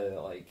it together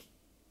that like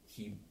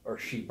he or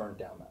she burnt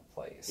down that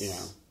place.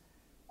 Yeah.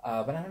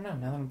 But I don't know.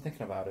 Now that I'm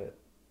thinking about it,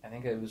 I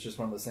think it was just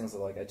one of those things that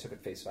like I took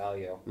at face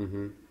value.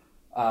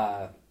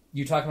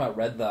 You talking about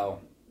Red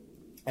though?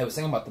 I was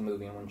thinking about the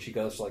movie and when she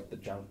goes to like the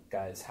junk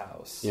guy's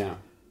house. Yeah.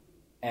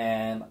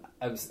 And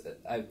I think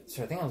I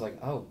was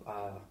like,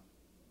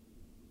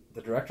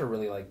 the director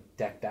really like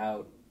decked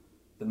out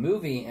the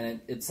movie, and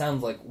it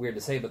sounds like weird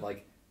to say, but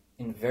like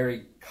in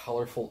very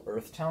colorful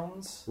earth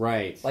tones.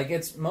 Right. Like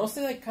it's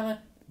mostly like kind of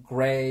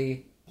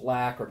gray,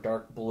 black, or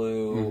dark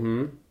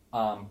blue,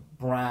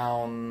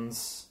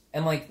 browns,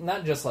 and like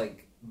not just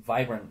like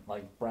vibrant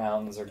like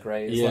browns or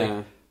grays. Yeah.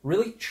 Like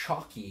really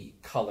chalky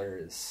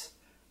colors.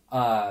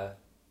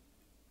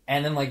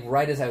 And then, like,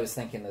 right as I was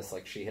thinking this,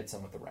 like, she hits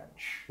him with a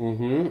wrench.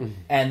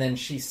 And then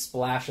she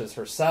splashes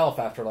herself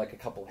after, like, a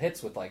couple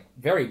hits with, like,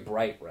 very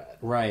bright red.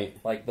 Right.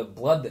 Like, the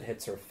blood that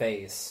hits her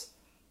face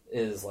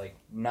is, like,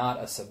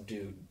 not a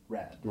subdued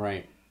red.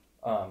 Right.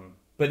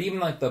 But even,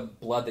 like, the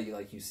blood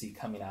that you see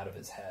coming out of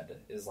his head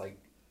is, like,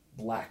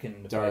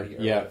 blackened dark, by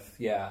the earth.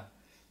 Yeah.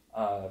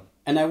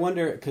 And I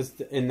wonder, because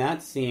in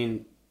that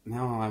scene...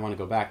 Now I want to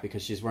go back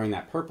because she's wearing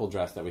that purple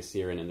dress that we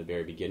see her in the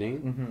very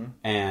beginning.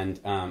 And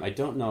I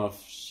don't know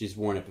if she's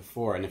worn it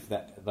before, and if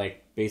that,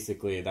 like,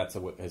 basically that's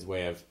his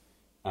way of,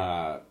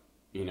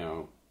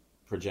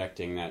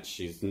 projecting that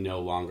she's no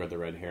longer the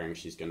red herring.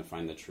 She's going to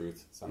find the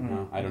truth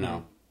somehow. I don't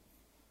know.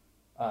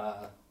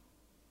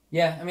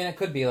 Yeah, I mean, it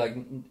could be, like,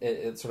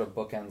 it sort of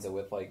bookends it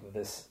with, like,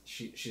 this,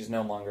 she's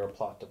no longer a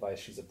plot device,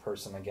 she's a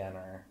person again,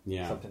 or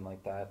something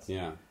like that.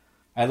 Yeah.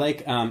 I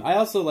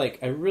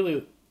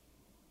really...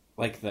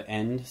 like the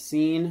end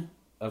scene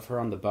of her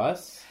on the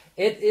bus.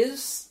 It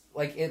is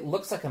like it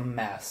looks like a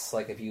mess.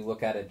 Like if you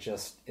look at it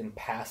just in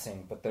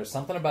passing, but there's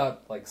something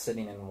about like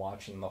sitting and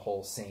watching the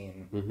whole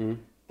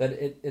scene that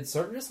it's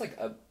sort of just like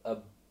a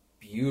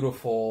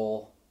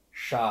beautiful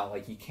shot.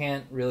 Like you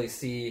can't really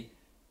see,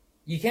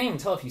 you can't even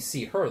tell if you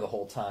see her the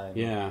whole time.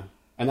 Yeah,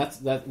 and that's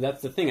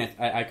the thing.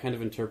 I kind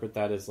of interpret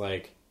that as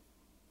like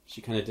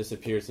she kind of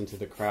disappears into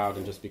the crowd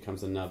and just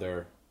becomes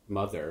another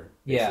mother,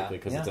 basically,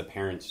 because it's a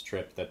parent's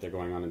trip that they're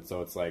going on, and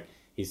so it's like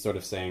he's sort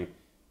of saying,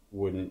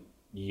 wouldn't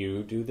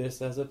you do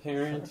this as a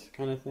parent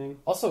kind of thing.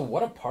 Also,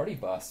 what a party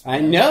bus!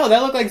 I know,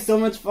 that looked like so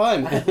much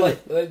fun.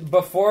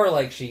 Before,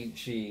 like,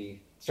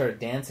 she started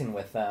dancing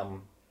with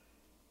them,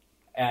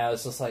 and I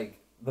was just like,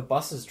 the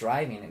bus is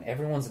driving and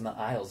everyone's in the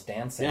aisles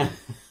dancing. Yeah.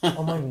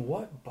 I'm like,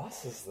 what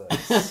bus is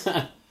this?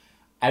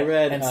 I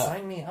read... And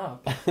sign me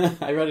up.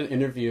 I read an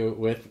interview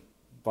with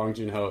Bong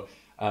Joon-ho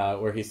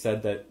where he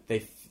said that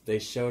they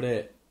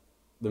showed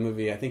the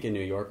movie, I think in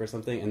New York or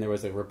something, and there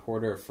was a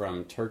reporter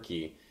from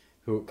Turkey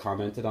who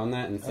commented on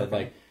that and said,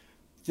 like,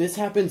 this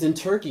happens in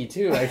Turkey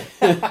too. Like,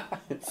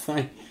 it's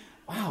like,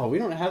 wow, we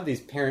don't have these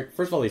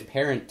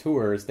parent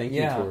tours, thank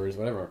you tours,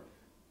 whatever.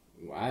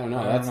 I don't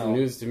know. That's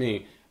news to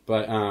me.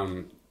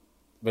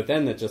 But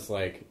then that just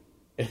like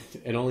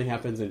it only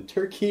happens in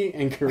Turkey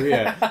and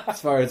Korea,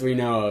 as far as we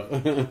know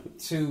of.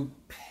 Two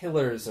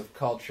pillars of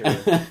culture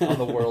on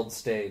the world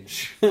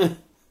stage.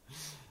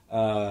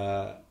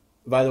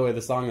 By the way,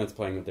 the song that's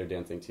playing that they're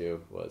dancing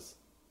to was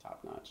top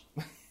notch.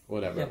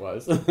 Whatever it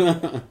was.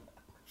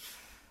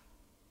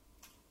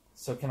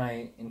 So can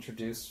I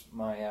introduce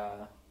my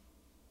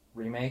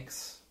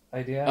remakes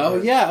idea?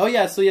 Oh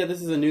yeah. So yeah,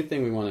 this is a new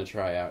thing we want to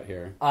try out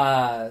here.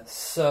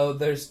 So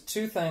there's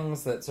two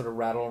things that sort of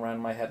rattle around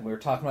my head. We were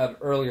talking about it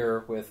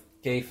earlier with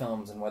gay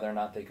films and whether or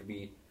not they could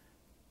be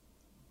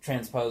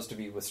transposed to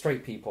be with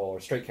straight people or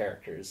straight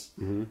characters.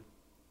 Mm-hmm.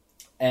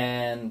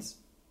 And,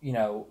 you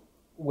know,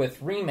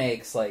 with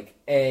remakes, like,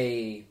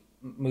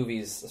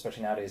 movies,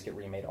 especially nowadays, get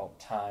remade all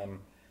the time.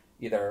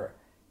 Either,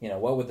 you know,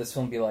 what would this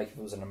film be like if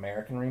it was an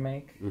American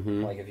remake?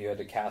 Mm-hmm. Like, if you had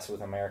to cast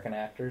with American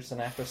actors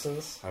and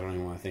actresses? I don't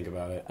even want to think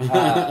about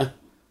it.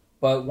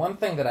 But one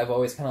thing that I've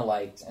always kind of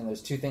liked, and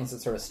there's two things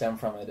that sort of stem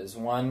from it, is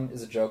one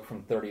is a joke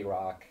from 30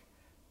 Rock,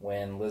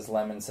 when Liz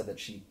Lemon said that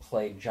she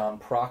played John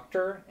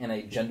Proctor in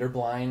a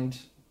gender-blind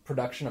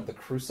production of The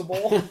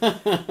Crucible,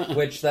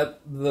 which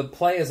the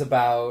play is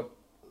about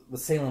the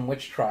Salem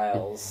witch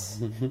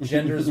trials.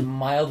 Gender's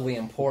mildly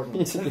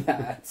important to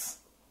that.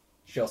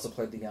 She also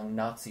played the young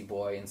Nazi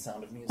boy in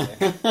Sound of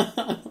Music.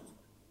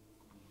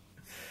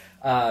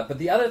 But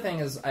the other thing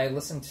is, I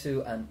listened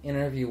to an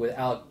interview with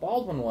Alec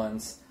Baldwin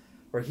once,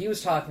 where he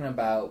was talking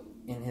about,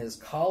 in his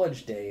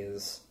college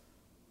days,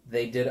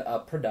 they did a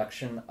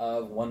production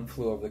of One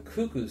Flew Over the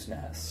Cuckoo's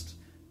Nest,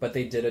 but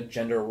they did a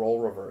gender role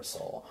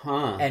reversal.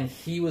 Huh. And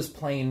he was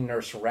playing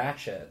Nurse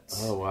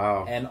Ratched. Oh,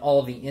 wow. And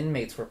all the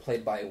inmates were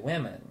played by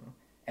women.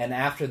 And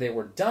after they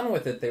were done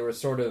with it, they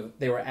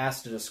were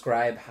asked to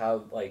describe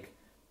how, like,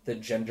 the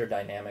gender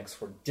dynamics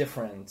were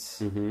different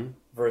mm-hmm.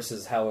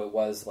 versus how it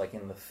was, like,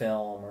 in the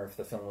film, or if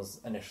the film was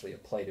initially a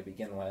play to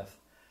begin with.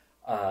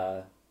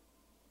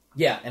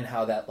 And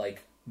how that,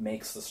 like,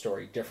 makes the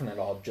story different at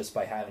all just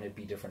by having it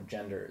be different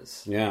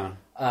genders. Yeah.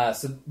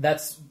 So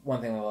that's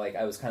one thing that, like,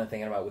 I was kind of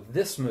thinking about with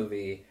this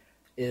movie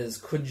is,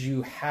 could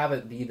you have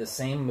it be the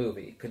same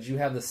movie? Could you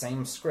have the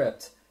same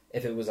script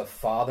if it was a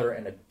father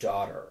and a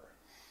daughter?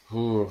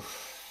 Ooh.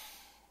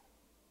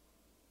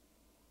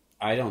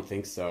 I don't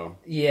think so.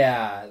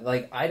 Yeah,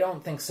 like, I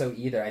don't think so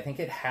either. I think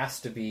it has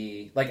to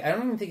be, like, I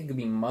don't even think it could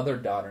be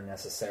mother-daughter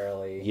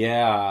necessarily.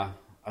 Yeah,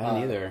 I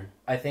don't either.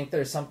 I think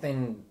there's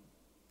something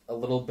a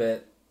little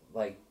bit,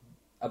 like,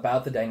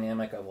 about the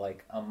dynamic of,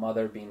 like, a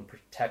mother being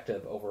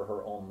protective over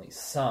her only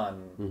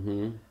son,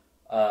 mm-hmm.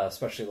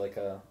 Especially, like,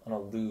 an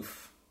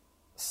aloof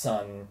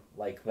son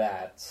like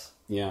that.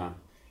 Yeah.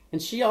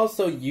 And she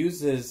also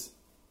uses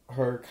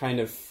her kind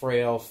of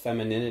frail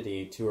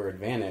femininity to her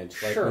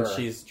advantage. Like, when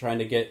she's trying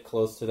to get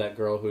close to that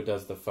girl who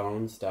does the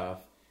phone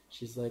stuff,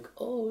 she's like,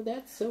 oh,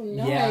 that's so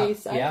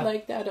nice. Yeah. I'd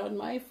like that on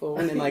my phone.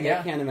 And, like,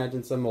 I can't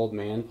imagine some old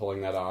man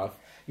pulling that off.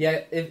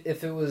 Yeah,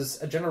 if it was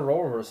a gender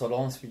role reversal, it'd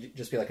almost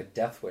just be like a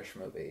Death Wish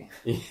movie.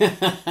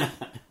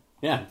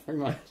 Yeah, pretty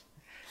much.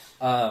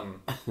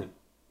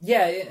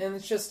 Yeah, and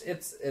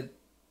it's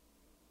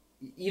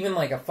even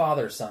like a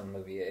father-son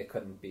movie, it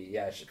couldn't be.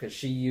 Yeah, because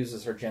she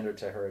uses her gender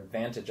to her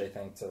advantage, I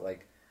think, to,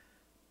 like,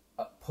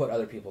 put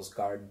other people's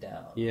guard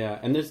down. Yeah,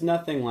 and there's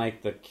nothing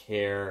like the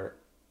care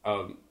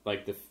of,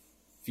 like, the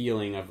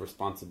feeling of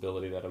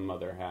responsibility that a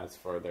mother has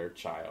for their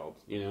child,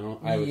 you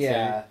know? I would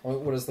say.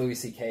 What does Louis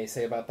C.K.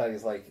 say about that?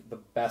 He's like, the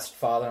best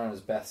father on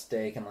his best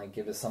day can, like,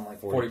 give his son,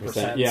 like,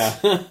 40%.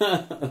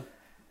 Yeah.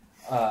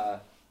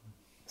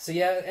 So,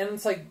 yeah, and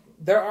it's like,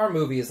 there are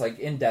movies, like,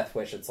 in Death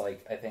Wish, it's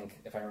like, I think,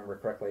 if I remember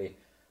correctly,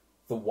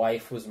 the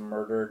wife was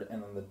murdered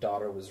and then the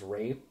daughter was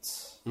raped.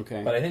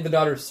 Okay. But I think the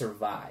daughter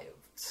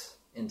survived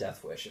in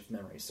Death Wish, if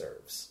memory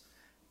serves.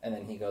 And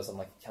then he goes on,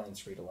 like, a killing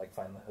spree to, like,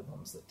 find the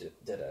hoodlums that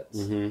did it.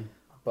 Mm-hmm.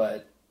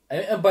 But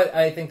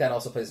I think that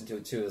also plays into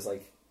it, too, is,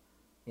 like,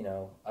 you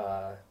know,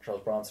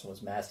 Charles Bronson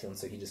was masculine,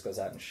 so he just goes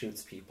out and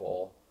shoots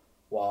people,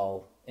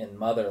 while in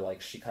Mother,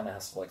 like, she kind of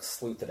has to, like,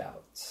 sleuth it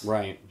out.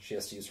 Right. She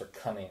has to use her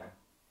cunning,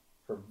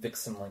 her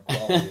vixen-like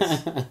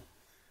qualities.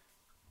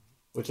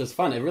 Which is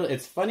fun.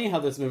 It's funny how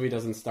this movie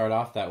doesn't start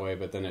off that way,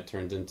 but then it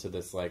turns into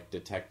this, like,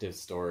 detective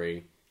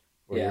story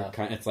where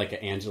it's like an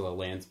Angela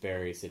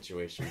Lansbury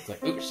situation. It's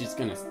like, ooh, she's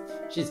gonna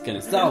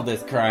solve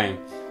this crime.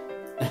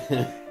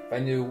 If I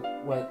knew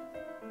what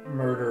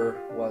murder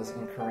was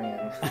in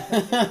Korean.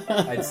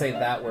 I'd say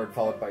that word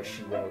followed by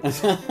she wrote.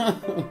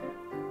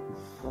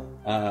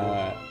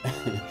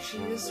 She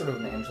is sort of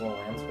an Angela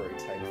Lansbury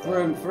type.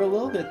 For a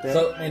little bit there.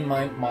 So in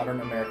my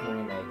modern American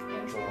remake,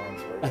 Angela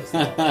Lansbury is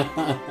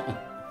the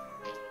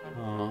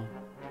Aw.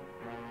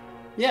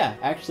 Yeah,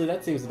 actually,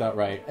 that seems about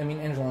right. I mean,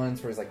 Angela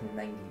Lansbury is like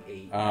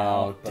 98. Oh,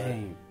 now, but,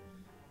 dang.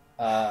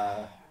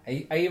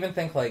 I even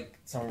think like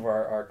some of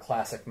our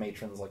classic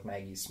matrons like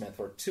Maggie Smith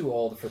were too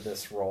old for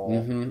this role.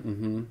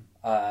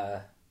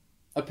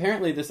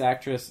 Apparently, this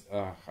actress,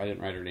 I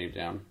didn't write her name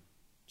down.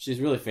 She's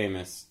really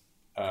famous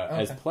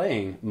as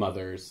playing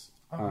mothers,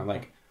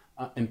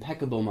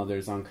 impeccable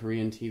mothers on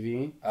Korean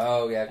TV.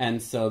 Oh yeah,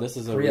 and so this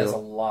is Korea has a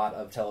lot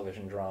of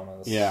television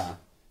dramas. Yeah,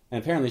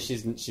 and apparently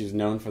she's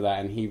known for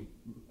that. And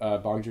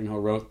Bong Joon-ho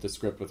wrote the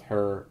script with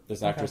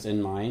this actress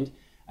in mind,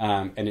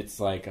 and it's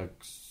like a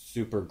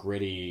super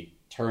gritty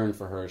turn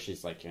for her.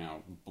 She's like,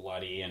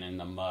 bloody and in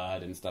the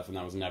mud and stuff, and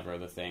that was never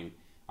the thing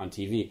on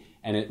TV,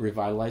 and it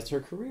revitalized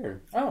her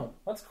career. Oh,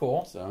 that's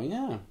cool. So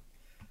yeah.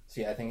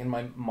 So yeah, I think in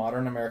my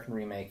modern American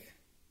remake,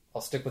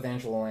 I'll stick with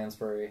Angela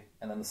Lansbury,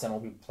 and then the son will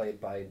be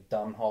played by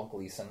Domhnall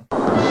Gleeson.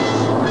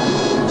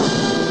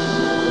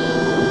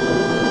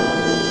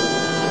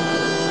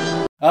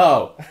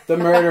 Oh, the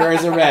murderer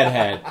is a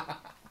redhead.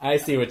 I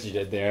see what you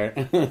did there.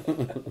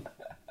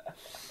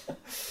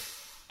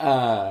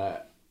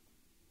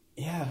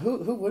 Yeah,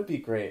 who would be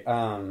great?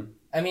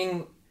 I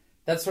mean,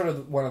 that's sort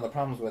of one of the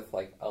problems with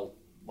like a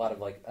lot of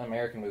like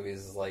American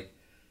movies is like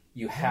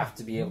you have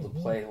to be able to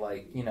play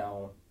like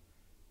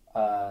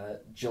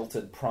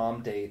jilted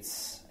prom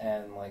dates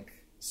and like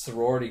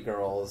sorority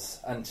girls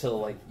until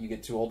like you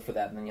get too old for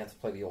that, and then you have to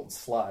play the old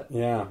slut.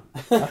 Yeah.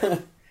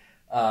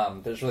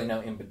 There's really no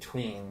in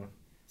between.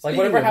 Like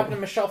whatever happened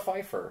to Michelle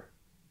Pfeiffer?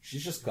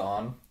 She's just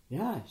gone.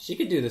 Yeah, she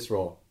could do this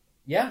role.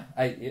 Yeah,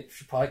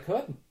 she probably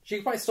could. She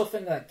could probably still fit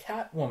into that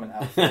Catwoman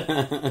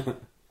outfit.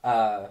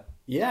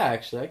 Yeah,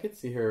 actually, I could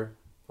see her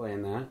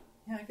playing that.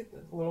 Yeah, I get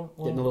a little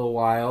getting a little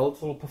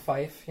wild, little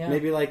Pfeif. Yeah,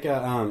 maybe like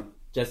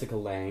Jessica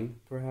Lange,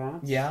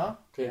 perhaps. Yeah,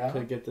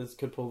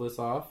 could pull this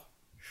off.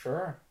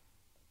 Sure.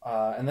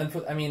 And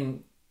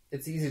then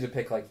it's easy to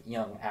pick like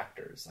young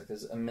actors. Like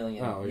there's a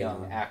million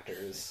young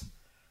actors,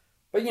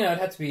 but it'd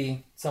have to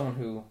be someone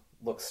who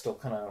looks still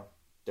kind of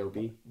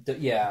dopey.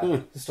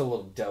 Just a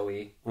little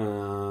doughy.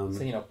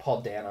 So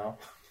Paul Dano.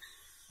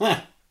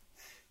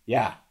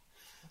 Yeah,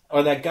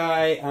 or that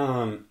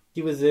guy.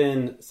 He was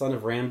in Son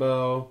of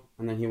Rambo,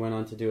 and then he went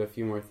on to do a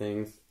few more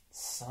things.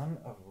 Son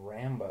of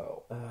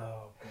Rambo.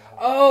 Oh, God.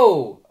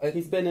 Oh!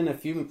 He's been in a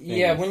few things.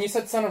 Yeah, when you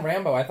said Son of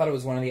Rambo, I thought it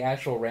was one of the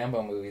actual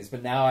Rambo movies,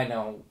 but now I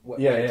know what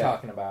you're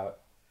talking about.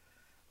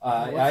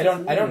 I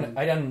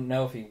don't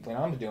know if he went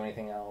on to do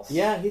anything else.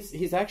 Yeah,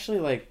 he's actually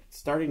like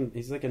starting.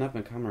 He's like an up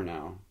and comer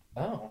now.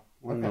 Oh,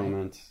 one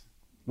moment.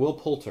 Will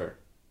Poulter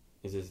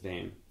is his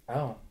name.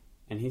 Oh,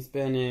 and he's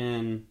been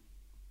in.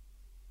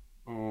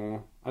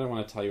 Oh, I don't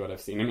want to tell you what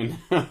I've seen him in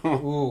now.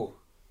 Ooh.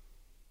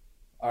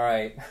 All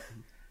right.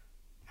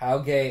 How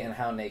gay and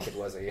how naked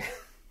was he?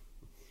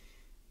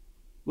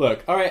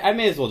 Look, all right, I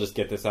may as well just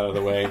get this out of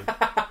the way.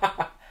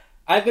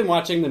 I've been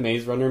watching the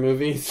Maze Runner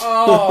movies.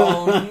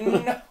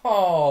 Oh,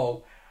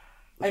 no.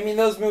 I mean,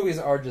 those movies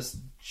are just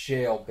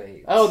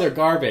jailbait. Oh, they're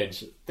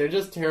garbage. They're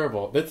just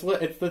terrible. It's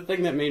the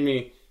thing that made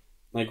me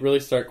like really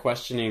start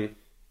questioning.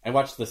 I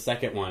watched the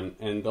second one,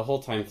 and the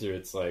whole time through,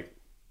 it's like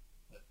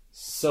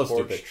so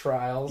Scorched stupid.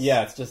 Trials.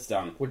 Yeah, it's just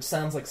dumb. Which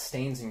sounds like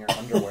stains in your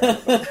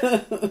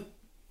underwear.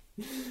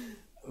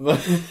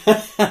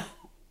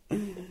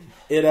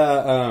 It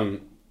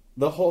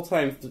the whole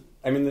time.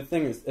 I mean, the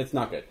thing is, it's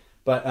not good.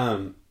 But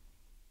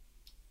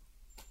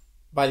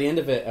by the end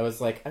of it, I was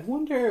like, I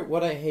wonder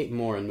what I hate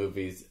more in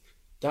movies: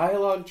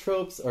 dialogue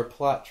tropes or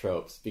plot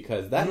tropes?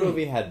 Because that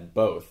movie had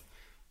both,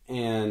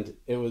 and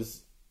it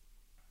was.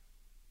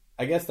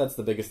 I guess that's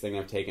the biggest thing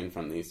I've taken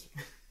from these.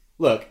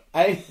 Look,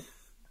 I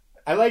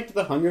liked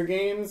the Hunger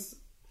Games.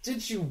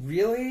 Did you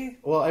really?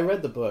 Well, I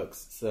read the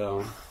books,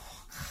 so.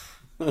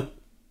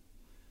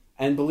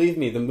 And believe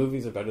me, the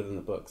movies are better than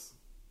the books.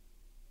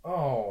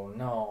 Oh,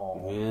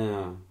 no.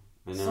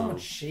 Yeah, I know. So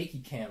much shaky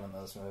cam in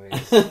those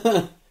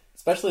movies.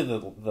 Especially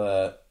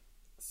the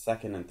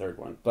second and third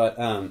one. But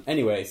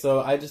anyway,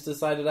 so I just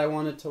decided I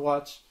wanted to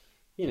watch,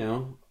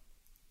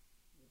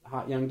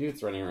 hot young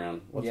dudes running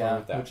around. What's wrong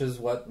with that? Which is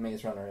what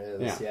Maze Runner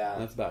is. Yeah,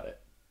 that's about it.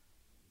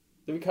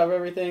 Did we cover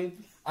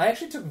everything? I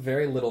actually took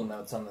very little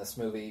notes on this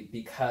movie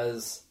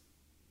because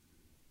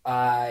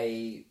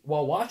while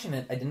watching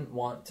it, I didn't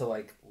want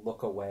to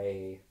look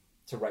away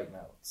to write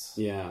notes.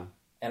 Yeah.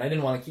 And I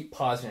didn't want to keep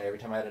pausing it every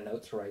time I had a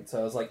note to write. So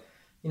I was like,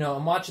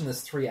 I'm watching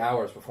this 3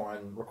 hours before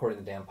I'm recording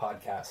the damn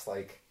podcast.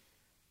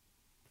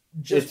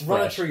 Just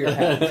run it through your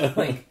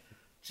head.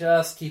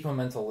 Just keep a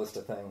mental list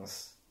of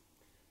things.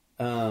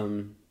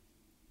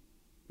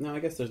 No, I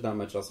guess there's not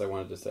much else I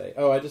wanted to say.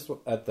 Oh, I just,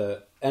 at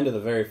the end of the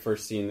very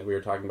first scene that we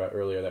were talking about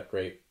earlier, that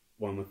great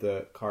one with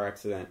the car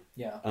accident.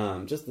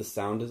 Yeah. Just the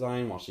sound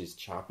design while she's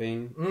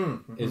chopping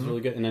Mm-hmm. is really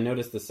good. And I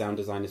noticed the sound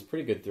design is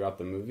pretty good throughout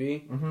the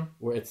movie,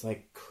 where it's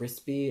like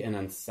crispy and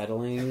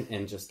unsettling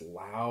and just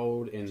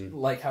loud and...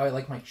 Like how I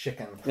like my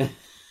chicken.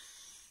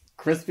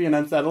 Crispy and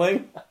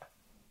unsettling?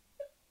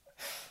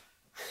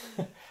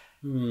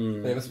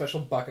 They have a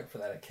special bucket for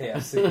that at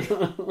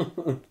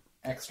KFC.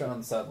 Extra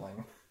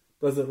unsettling.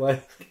 Does it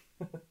like...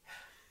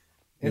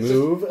 It's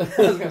move? Just,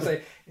 I was gonna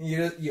say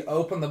you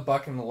open the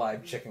bucket and the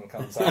live chicken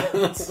comes out.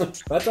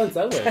 That's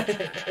unsettling.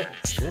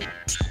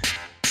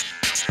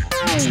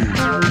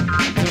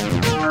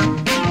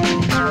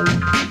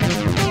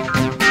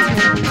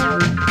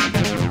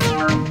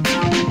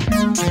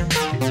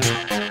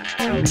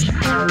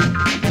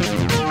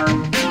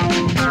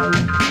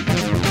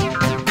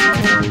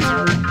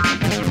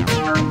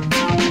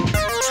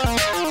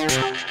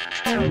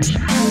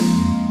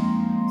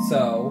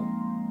 So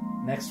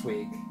next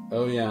week.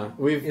 Oh yeah,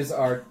 is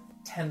our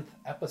 10th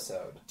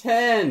episode.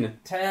 10.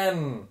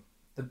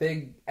 The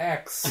big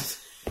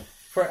X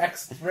for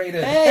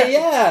X-rated. Hey,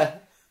 yeah.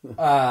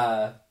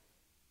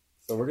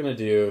 So we're gonna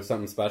do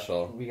something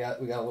special. We got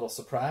a little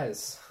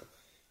surprise.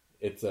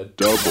 It's a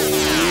double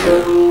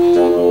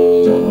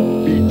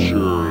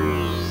feature.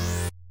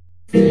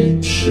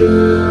 This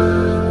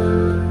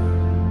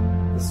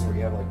is where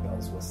you have like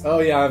bells whistling. Oh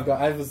yeah, I've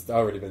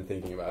already been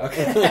thinking about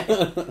it.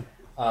 Okay.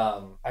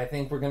 I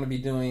think we're gonna be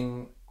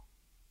doing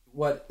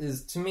what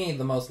is, to me,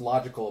 the most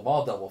logical of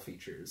all double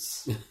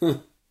features.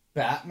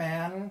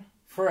 Batman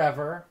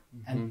Forever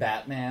and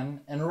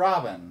Batman and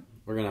Robin.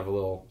 We're going to have a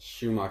little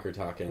Schumacher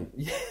talking.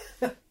 Yeah.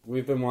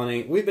 We've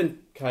been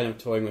kind of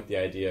toying with the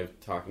idea of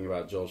talking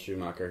about Joel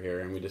Schumacher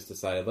here, and we just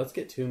decided, let's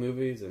get 2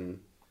 movies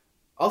and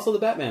also the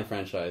Batman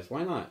franchise.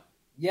 Why not?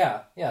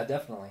 Yeah,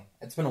 definitely.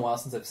 It's been a while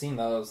since I've seen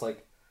those.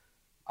 Like,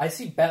 I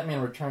see Batman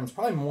Returns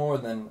probably more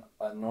than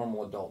a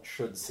normal adult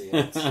should see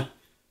it.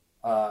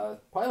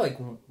 Probably like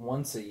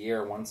once a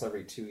year, once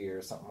every 2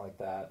 years, something like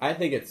that. I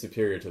think it's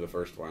superior to the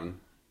first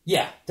one.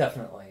 Yeah,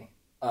 definitely.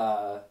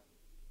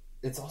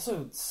 It's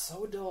also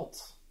so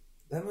adult.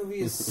 That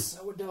movie is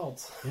so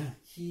adult. Yeah.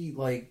 He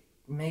like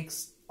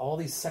makes all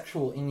these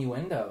sexual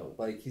innuendo.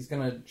 Like he's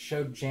gonna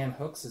show Jan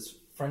Hooks his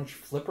French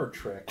flipper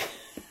trick.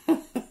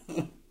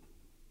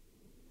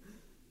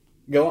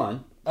 Go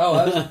on. Oh,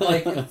 I was,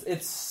 like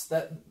it's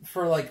that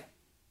for like.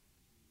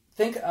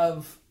 Think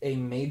of a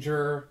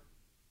major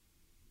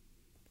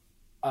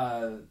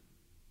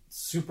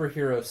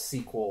superhero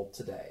sequel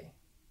today.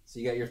 So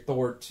you got your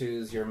Thor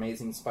 2s, your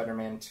Amazing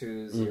Spider-Man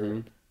 2s,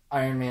 your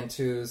Iron Man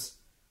 2s.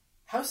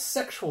 How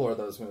sexual are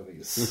those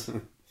movies?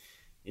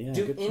 Yeah,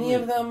 do any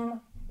of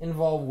them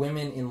involve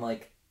women in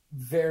like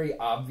very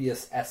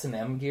obvious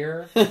S&M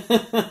gear?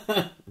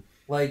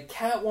 Like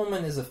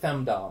Catwoman is a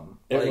femdom.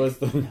 It was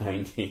the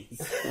 90s.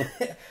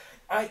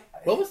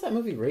 What was that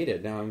movie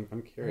rated? Now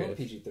I'm curious.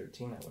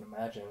 PG-13, I would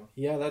imagine.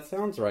 Yeah, that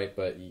sounds right,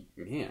 but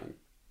man.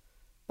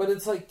 But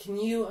it's like, can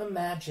you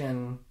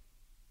imagine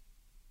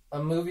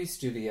a movie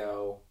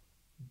studio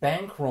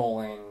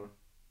bankrolling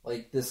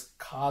like this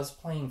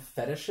cosplaying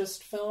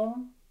fetishist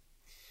film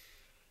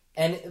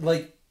and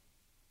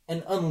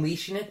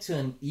unleashing it to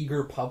an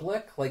eager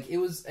public? Like, it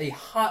was a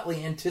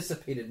hotly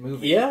anticipated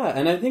movie. Yeah,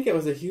 and I think it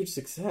was a huge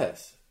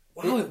success.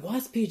 Wow, it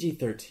was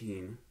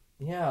PG-13.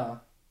 Yeah.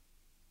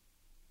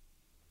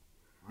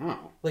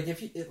 Wow. Like,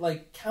 if you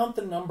count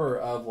the number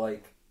of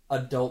like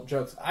adult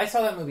jokes. I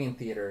saw that movie in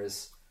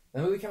theaters.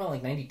 The movie came out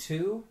like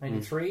 92,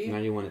 93?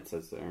 91 it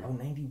says there. Oh,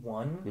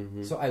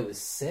 91? So I was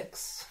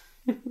 6.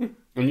 And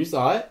you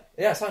saw it?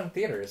 Yeah, I saw it in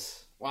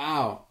theaters.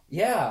 Wow.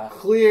 Yeah.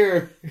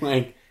 Clear.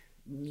 Like,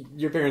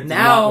 your parents did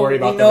now not worry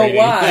about we the know rating.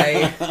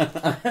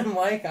 why I'm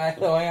like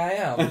the way I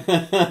am.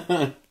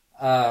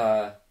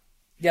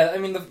 Yeah, I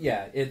mean,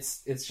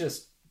 it's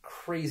just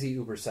crazy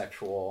uber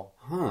sexual.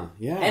 Huh,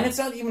 yeah. And it's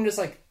not even just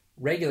like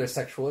regular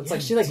sexual. It's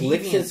like she like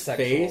licks deviant his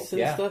sexual. face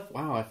and stuff.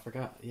 Wow, I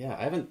forgot. Yeah,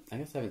 I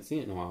guess I haven't seen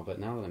it in a while, but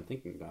now that I'm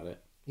thinking about it.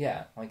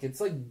 Yeah, like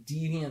it's like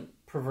deviant,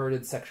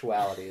 perverted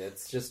sexuality.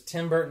 It's just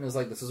Tim Burton is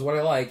like, this is what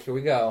I like, here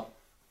we go.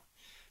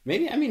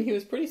 Maybe, I mean, he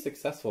was pretty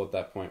successful at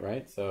that point,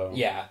 right? So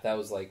yeah, that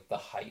was like the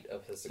height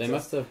of his success. They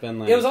must have been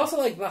like... It was also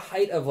like the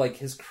height of like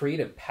his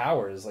creative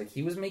powers. Like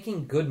he was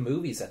making good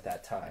movies at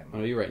that time.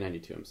 Oh, you're right,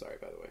 92, I'm sorry,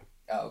 by the way.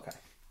 Oh, okay.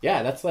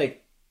 Yeah, that's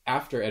like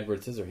after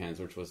Edward Scissorhands,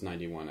 which was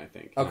 91, I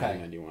think. Okay.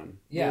 91.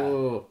 Yeah.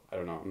 Whoa. I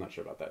don't know, I'm not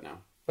sure about that now.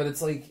 But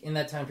it's like, in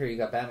that time period, you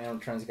got Batman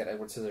Returns, you got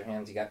Edward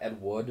Scissorhands, you got Ed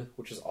Wood,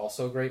 which is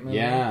also a great movie.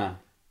 Yeah.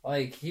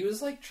 Like, he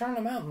was like churning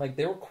them out, and like,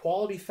 they were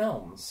quality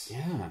films.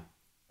 Yeah.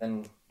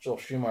 Then Joel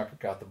Schumacher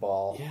got the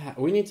ball. Yeah,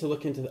 we need to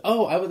look into...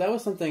 that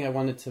was something I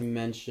wanted to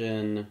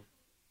mention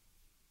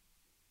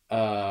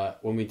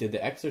when we did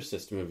the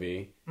Exorcist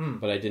movie,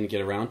 but I didn't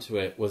get around to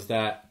it, was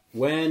that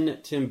when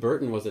Tim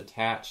Burton was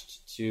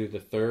attached to the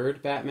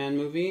third Batman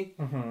movie,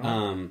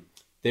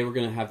 they were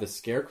going to have the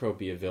Scarecrow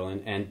be a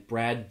villain, and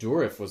Brad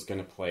Dourif was going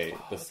to play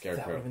the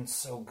Scarecrow. That would have been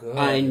so good.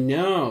 I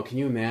know. Can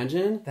you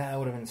imagine? That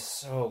would have been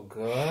so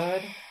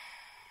good.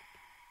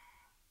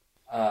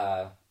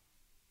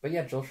 But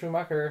yeah, Joel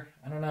Schumacher,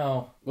 I don't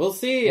know. We'll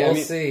see. We'll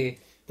see.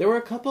 There were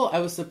a couple. I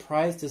was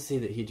surprised to see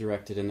that he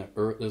directed in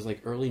those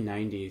like early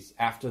 '90s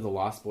after the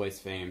Lost Boys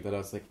fame. That I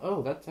was like,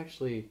 oh, that's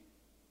actually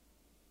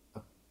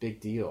a big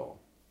deal.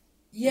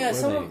 Yeah,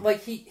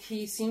 like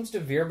he seems to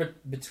veer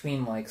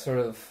between like sort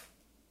of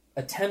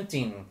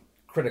attempting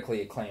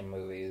critically acclaimed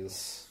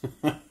movies.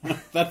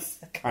 That's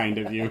kind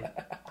of you.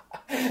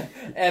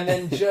 And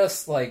then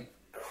just like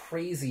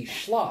crazy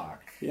schlock.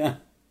 Yeah.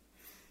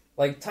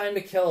 Like Time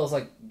to Kill is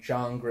like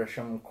John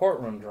Grisham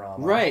courtroom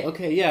drama. Right,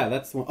 okay, yeah,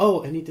 that's one.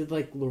 Oh, and he did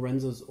like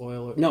Lorenzo's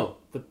Oil. No,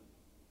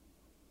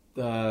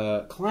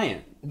 the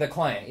Client. The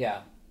Client,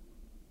 yeah.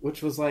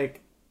 Which was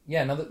like...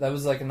 Yeah, that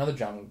was like another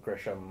John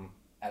Grisham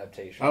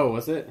adaptation. Oh,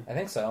 was it? I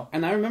think so.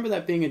 And I remember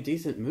that being a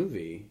decent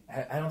movie.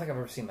 I don't think I've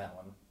ever seen that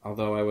one.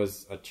 Although I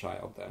was a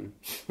child then.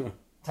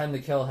 Time to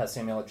Kill has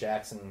Samuel L.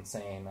 Jackson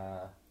saying,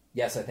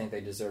 yes, I think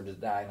they deserve to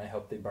die, and I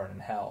hope they burn in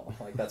hell.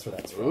 Like, that's where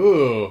that's from.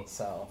 Ooh.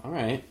 So. All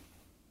right.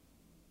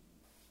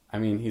 I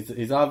mean,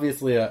 he's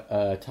obviously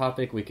a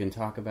topic we can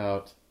talk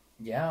about.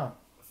 Yeah.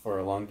 For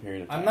a long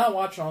period of time. I'm not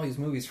watching all these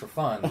movies for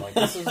fun. Like,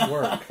 this is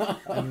work.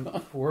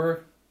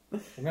 We're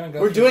gonna go.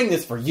 We're doing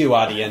this for you,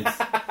 audience.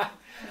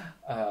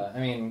 I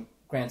mean,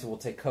 granted, we'll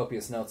take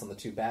copious notes on the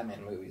 2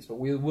 Batman movies, but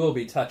we will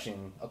be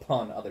touching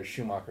upon other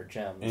Schumacher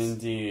gems.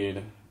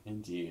 Indeed.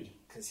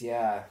 Because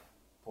yeah,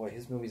 boy,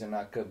 his movies are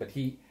not good. But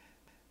the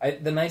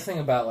nice thing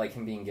about like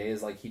him being gay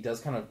is like he does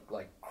kind of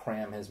like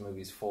cram his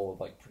movies full of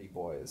like pretty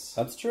boys.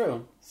 That's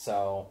true.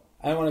 So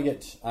I don't want to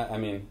get. I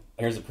mean,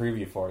 here's a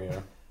preview for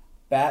you.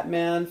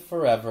 Batman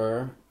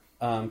Forever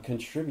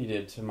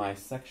contributed to my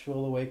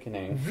sexual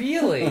awakening.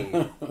 Really?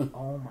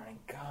 Oh my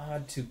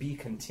god! To be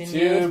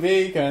continued. To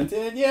be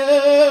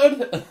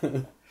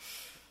continued.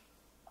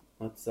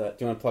 Let's. Do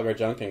you want to plug our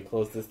junk and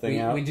close this thing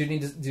out? We do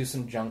need to do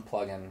some junk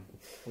plugging.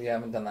 We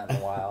haven't done that in a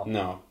while.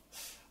 No.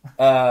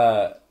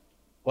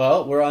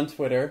 Well, we're on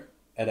Twitter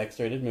at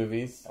X-Rated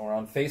Movies. And we're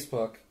on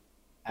Facebook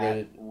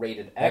at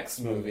Rated X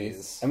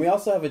Movies. And we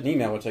also have an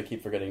email, which I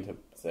keep forgetting to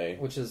say.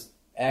 Which is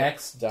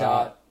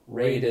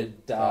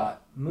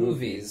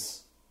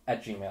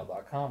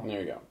x.rated.movies@gmail.com. There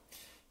you go.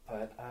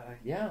 But,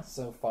 yeah,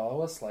 so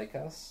follow us, like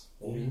us.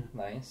 Will be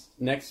nice.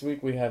 Next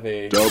week we have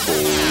a... Double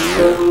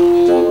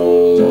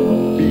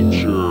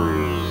feature.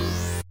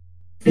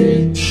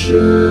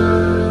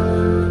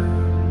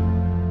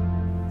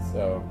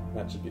 So,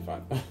 that should be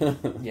fun.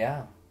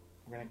 Yeah.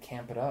 We're going to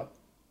camp it up.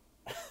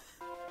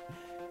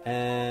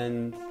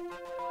 And...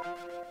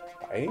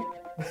 Bye.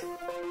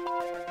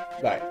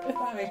 Bye.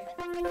 Bye.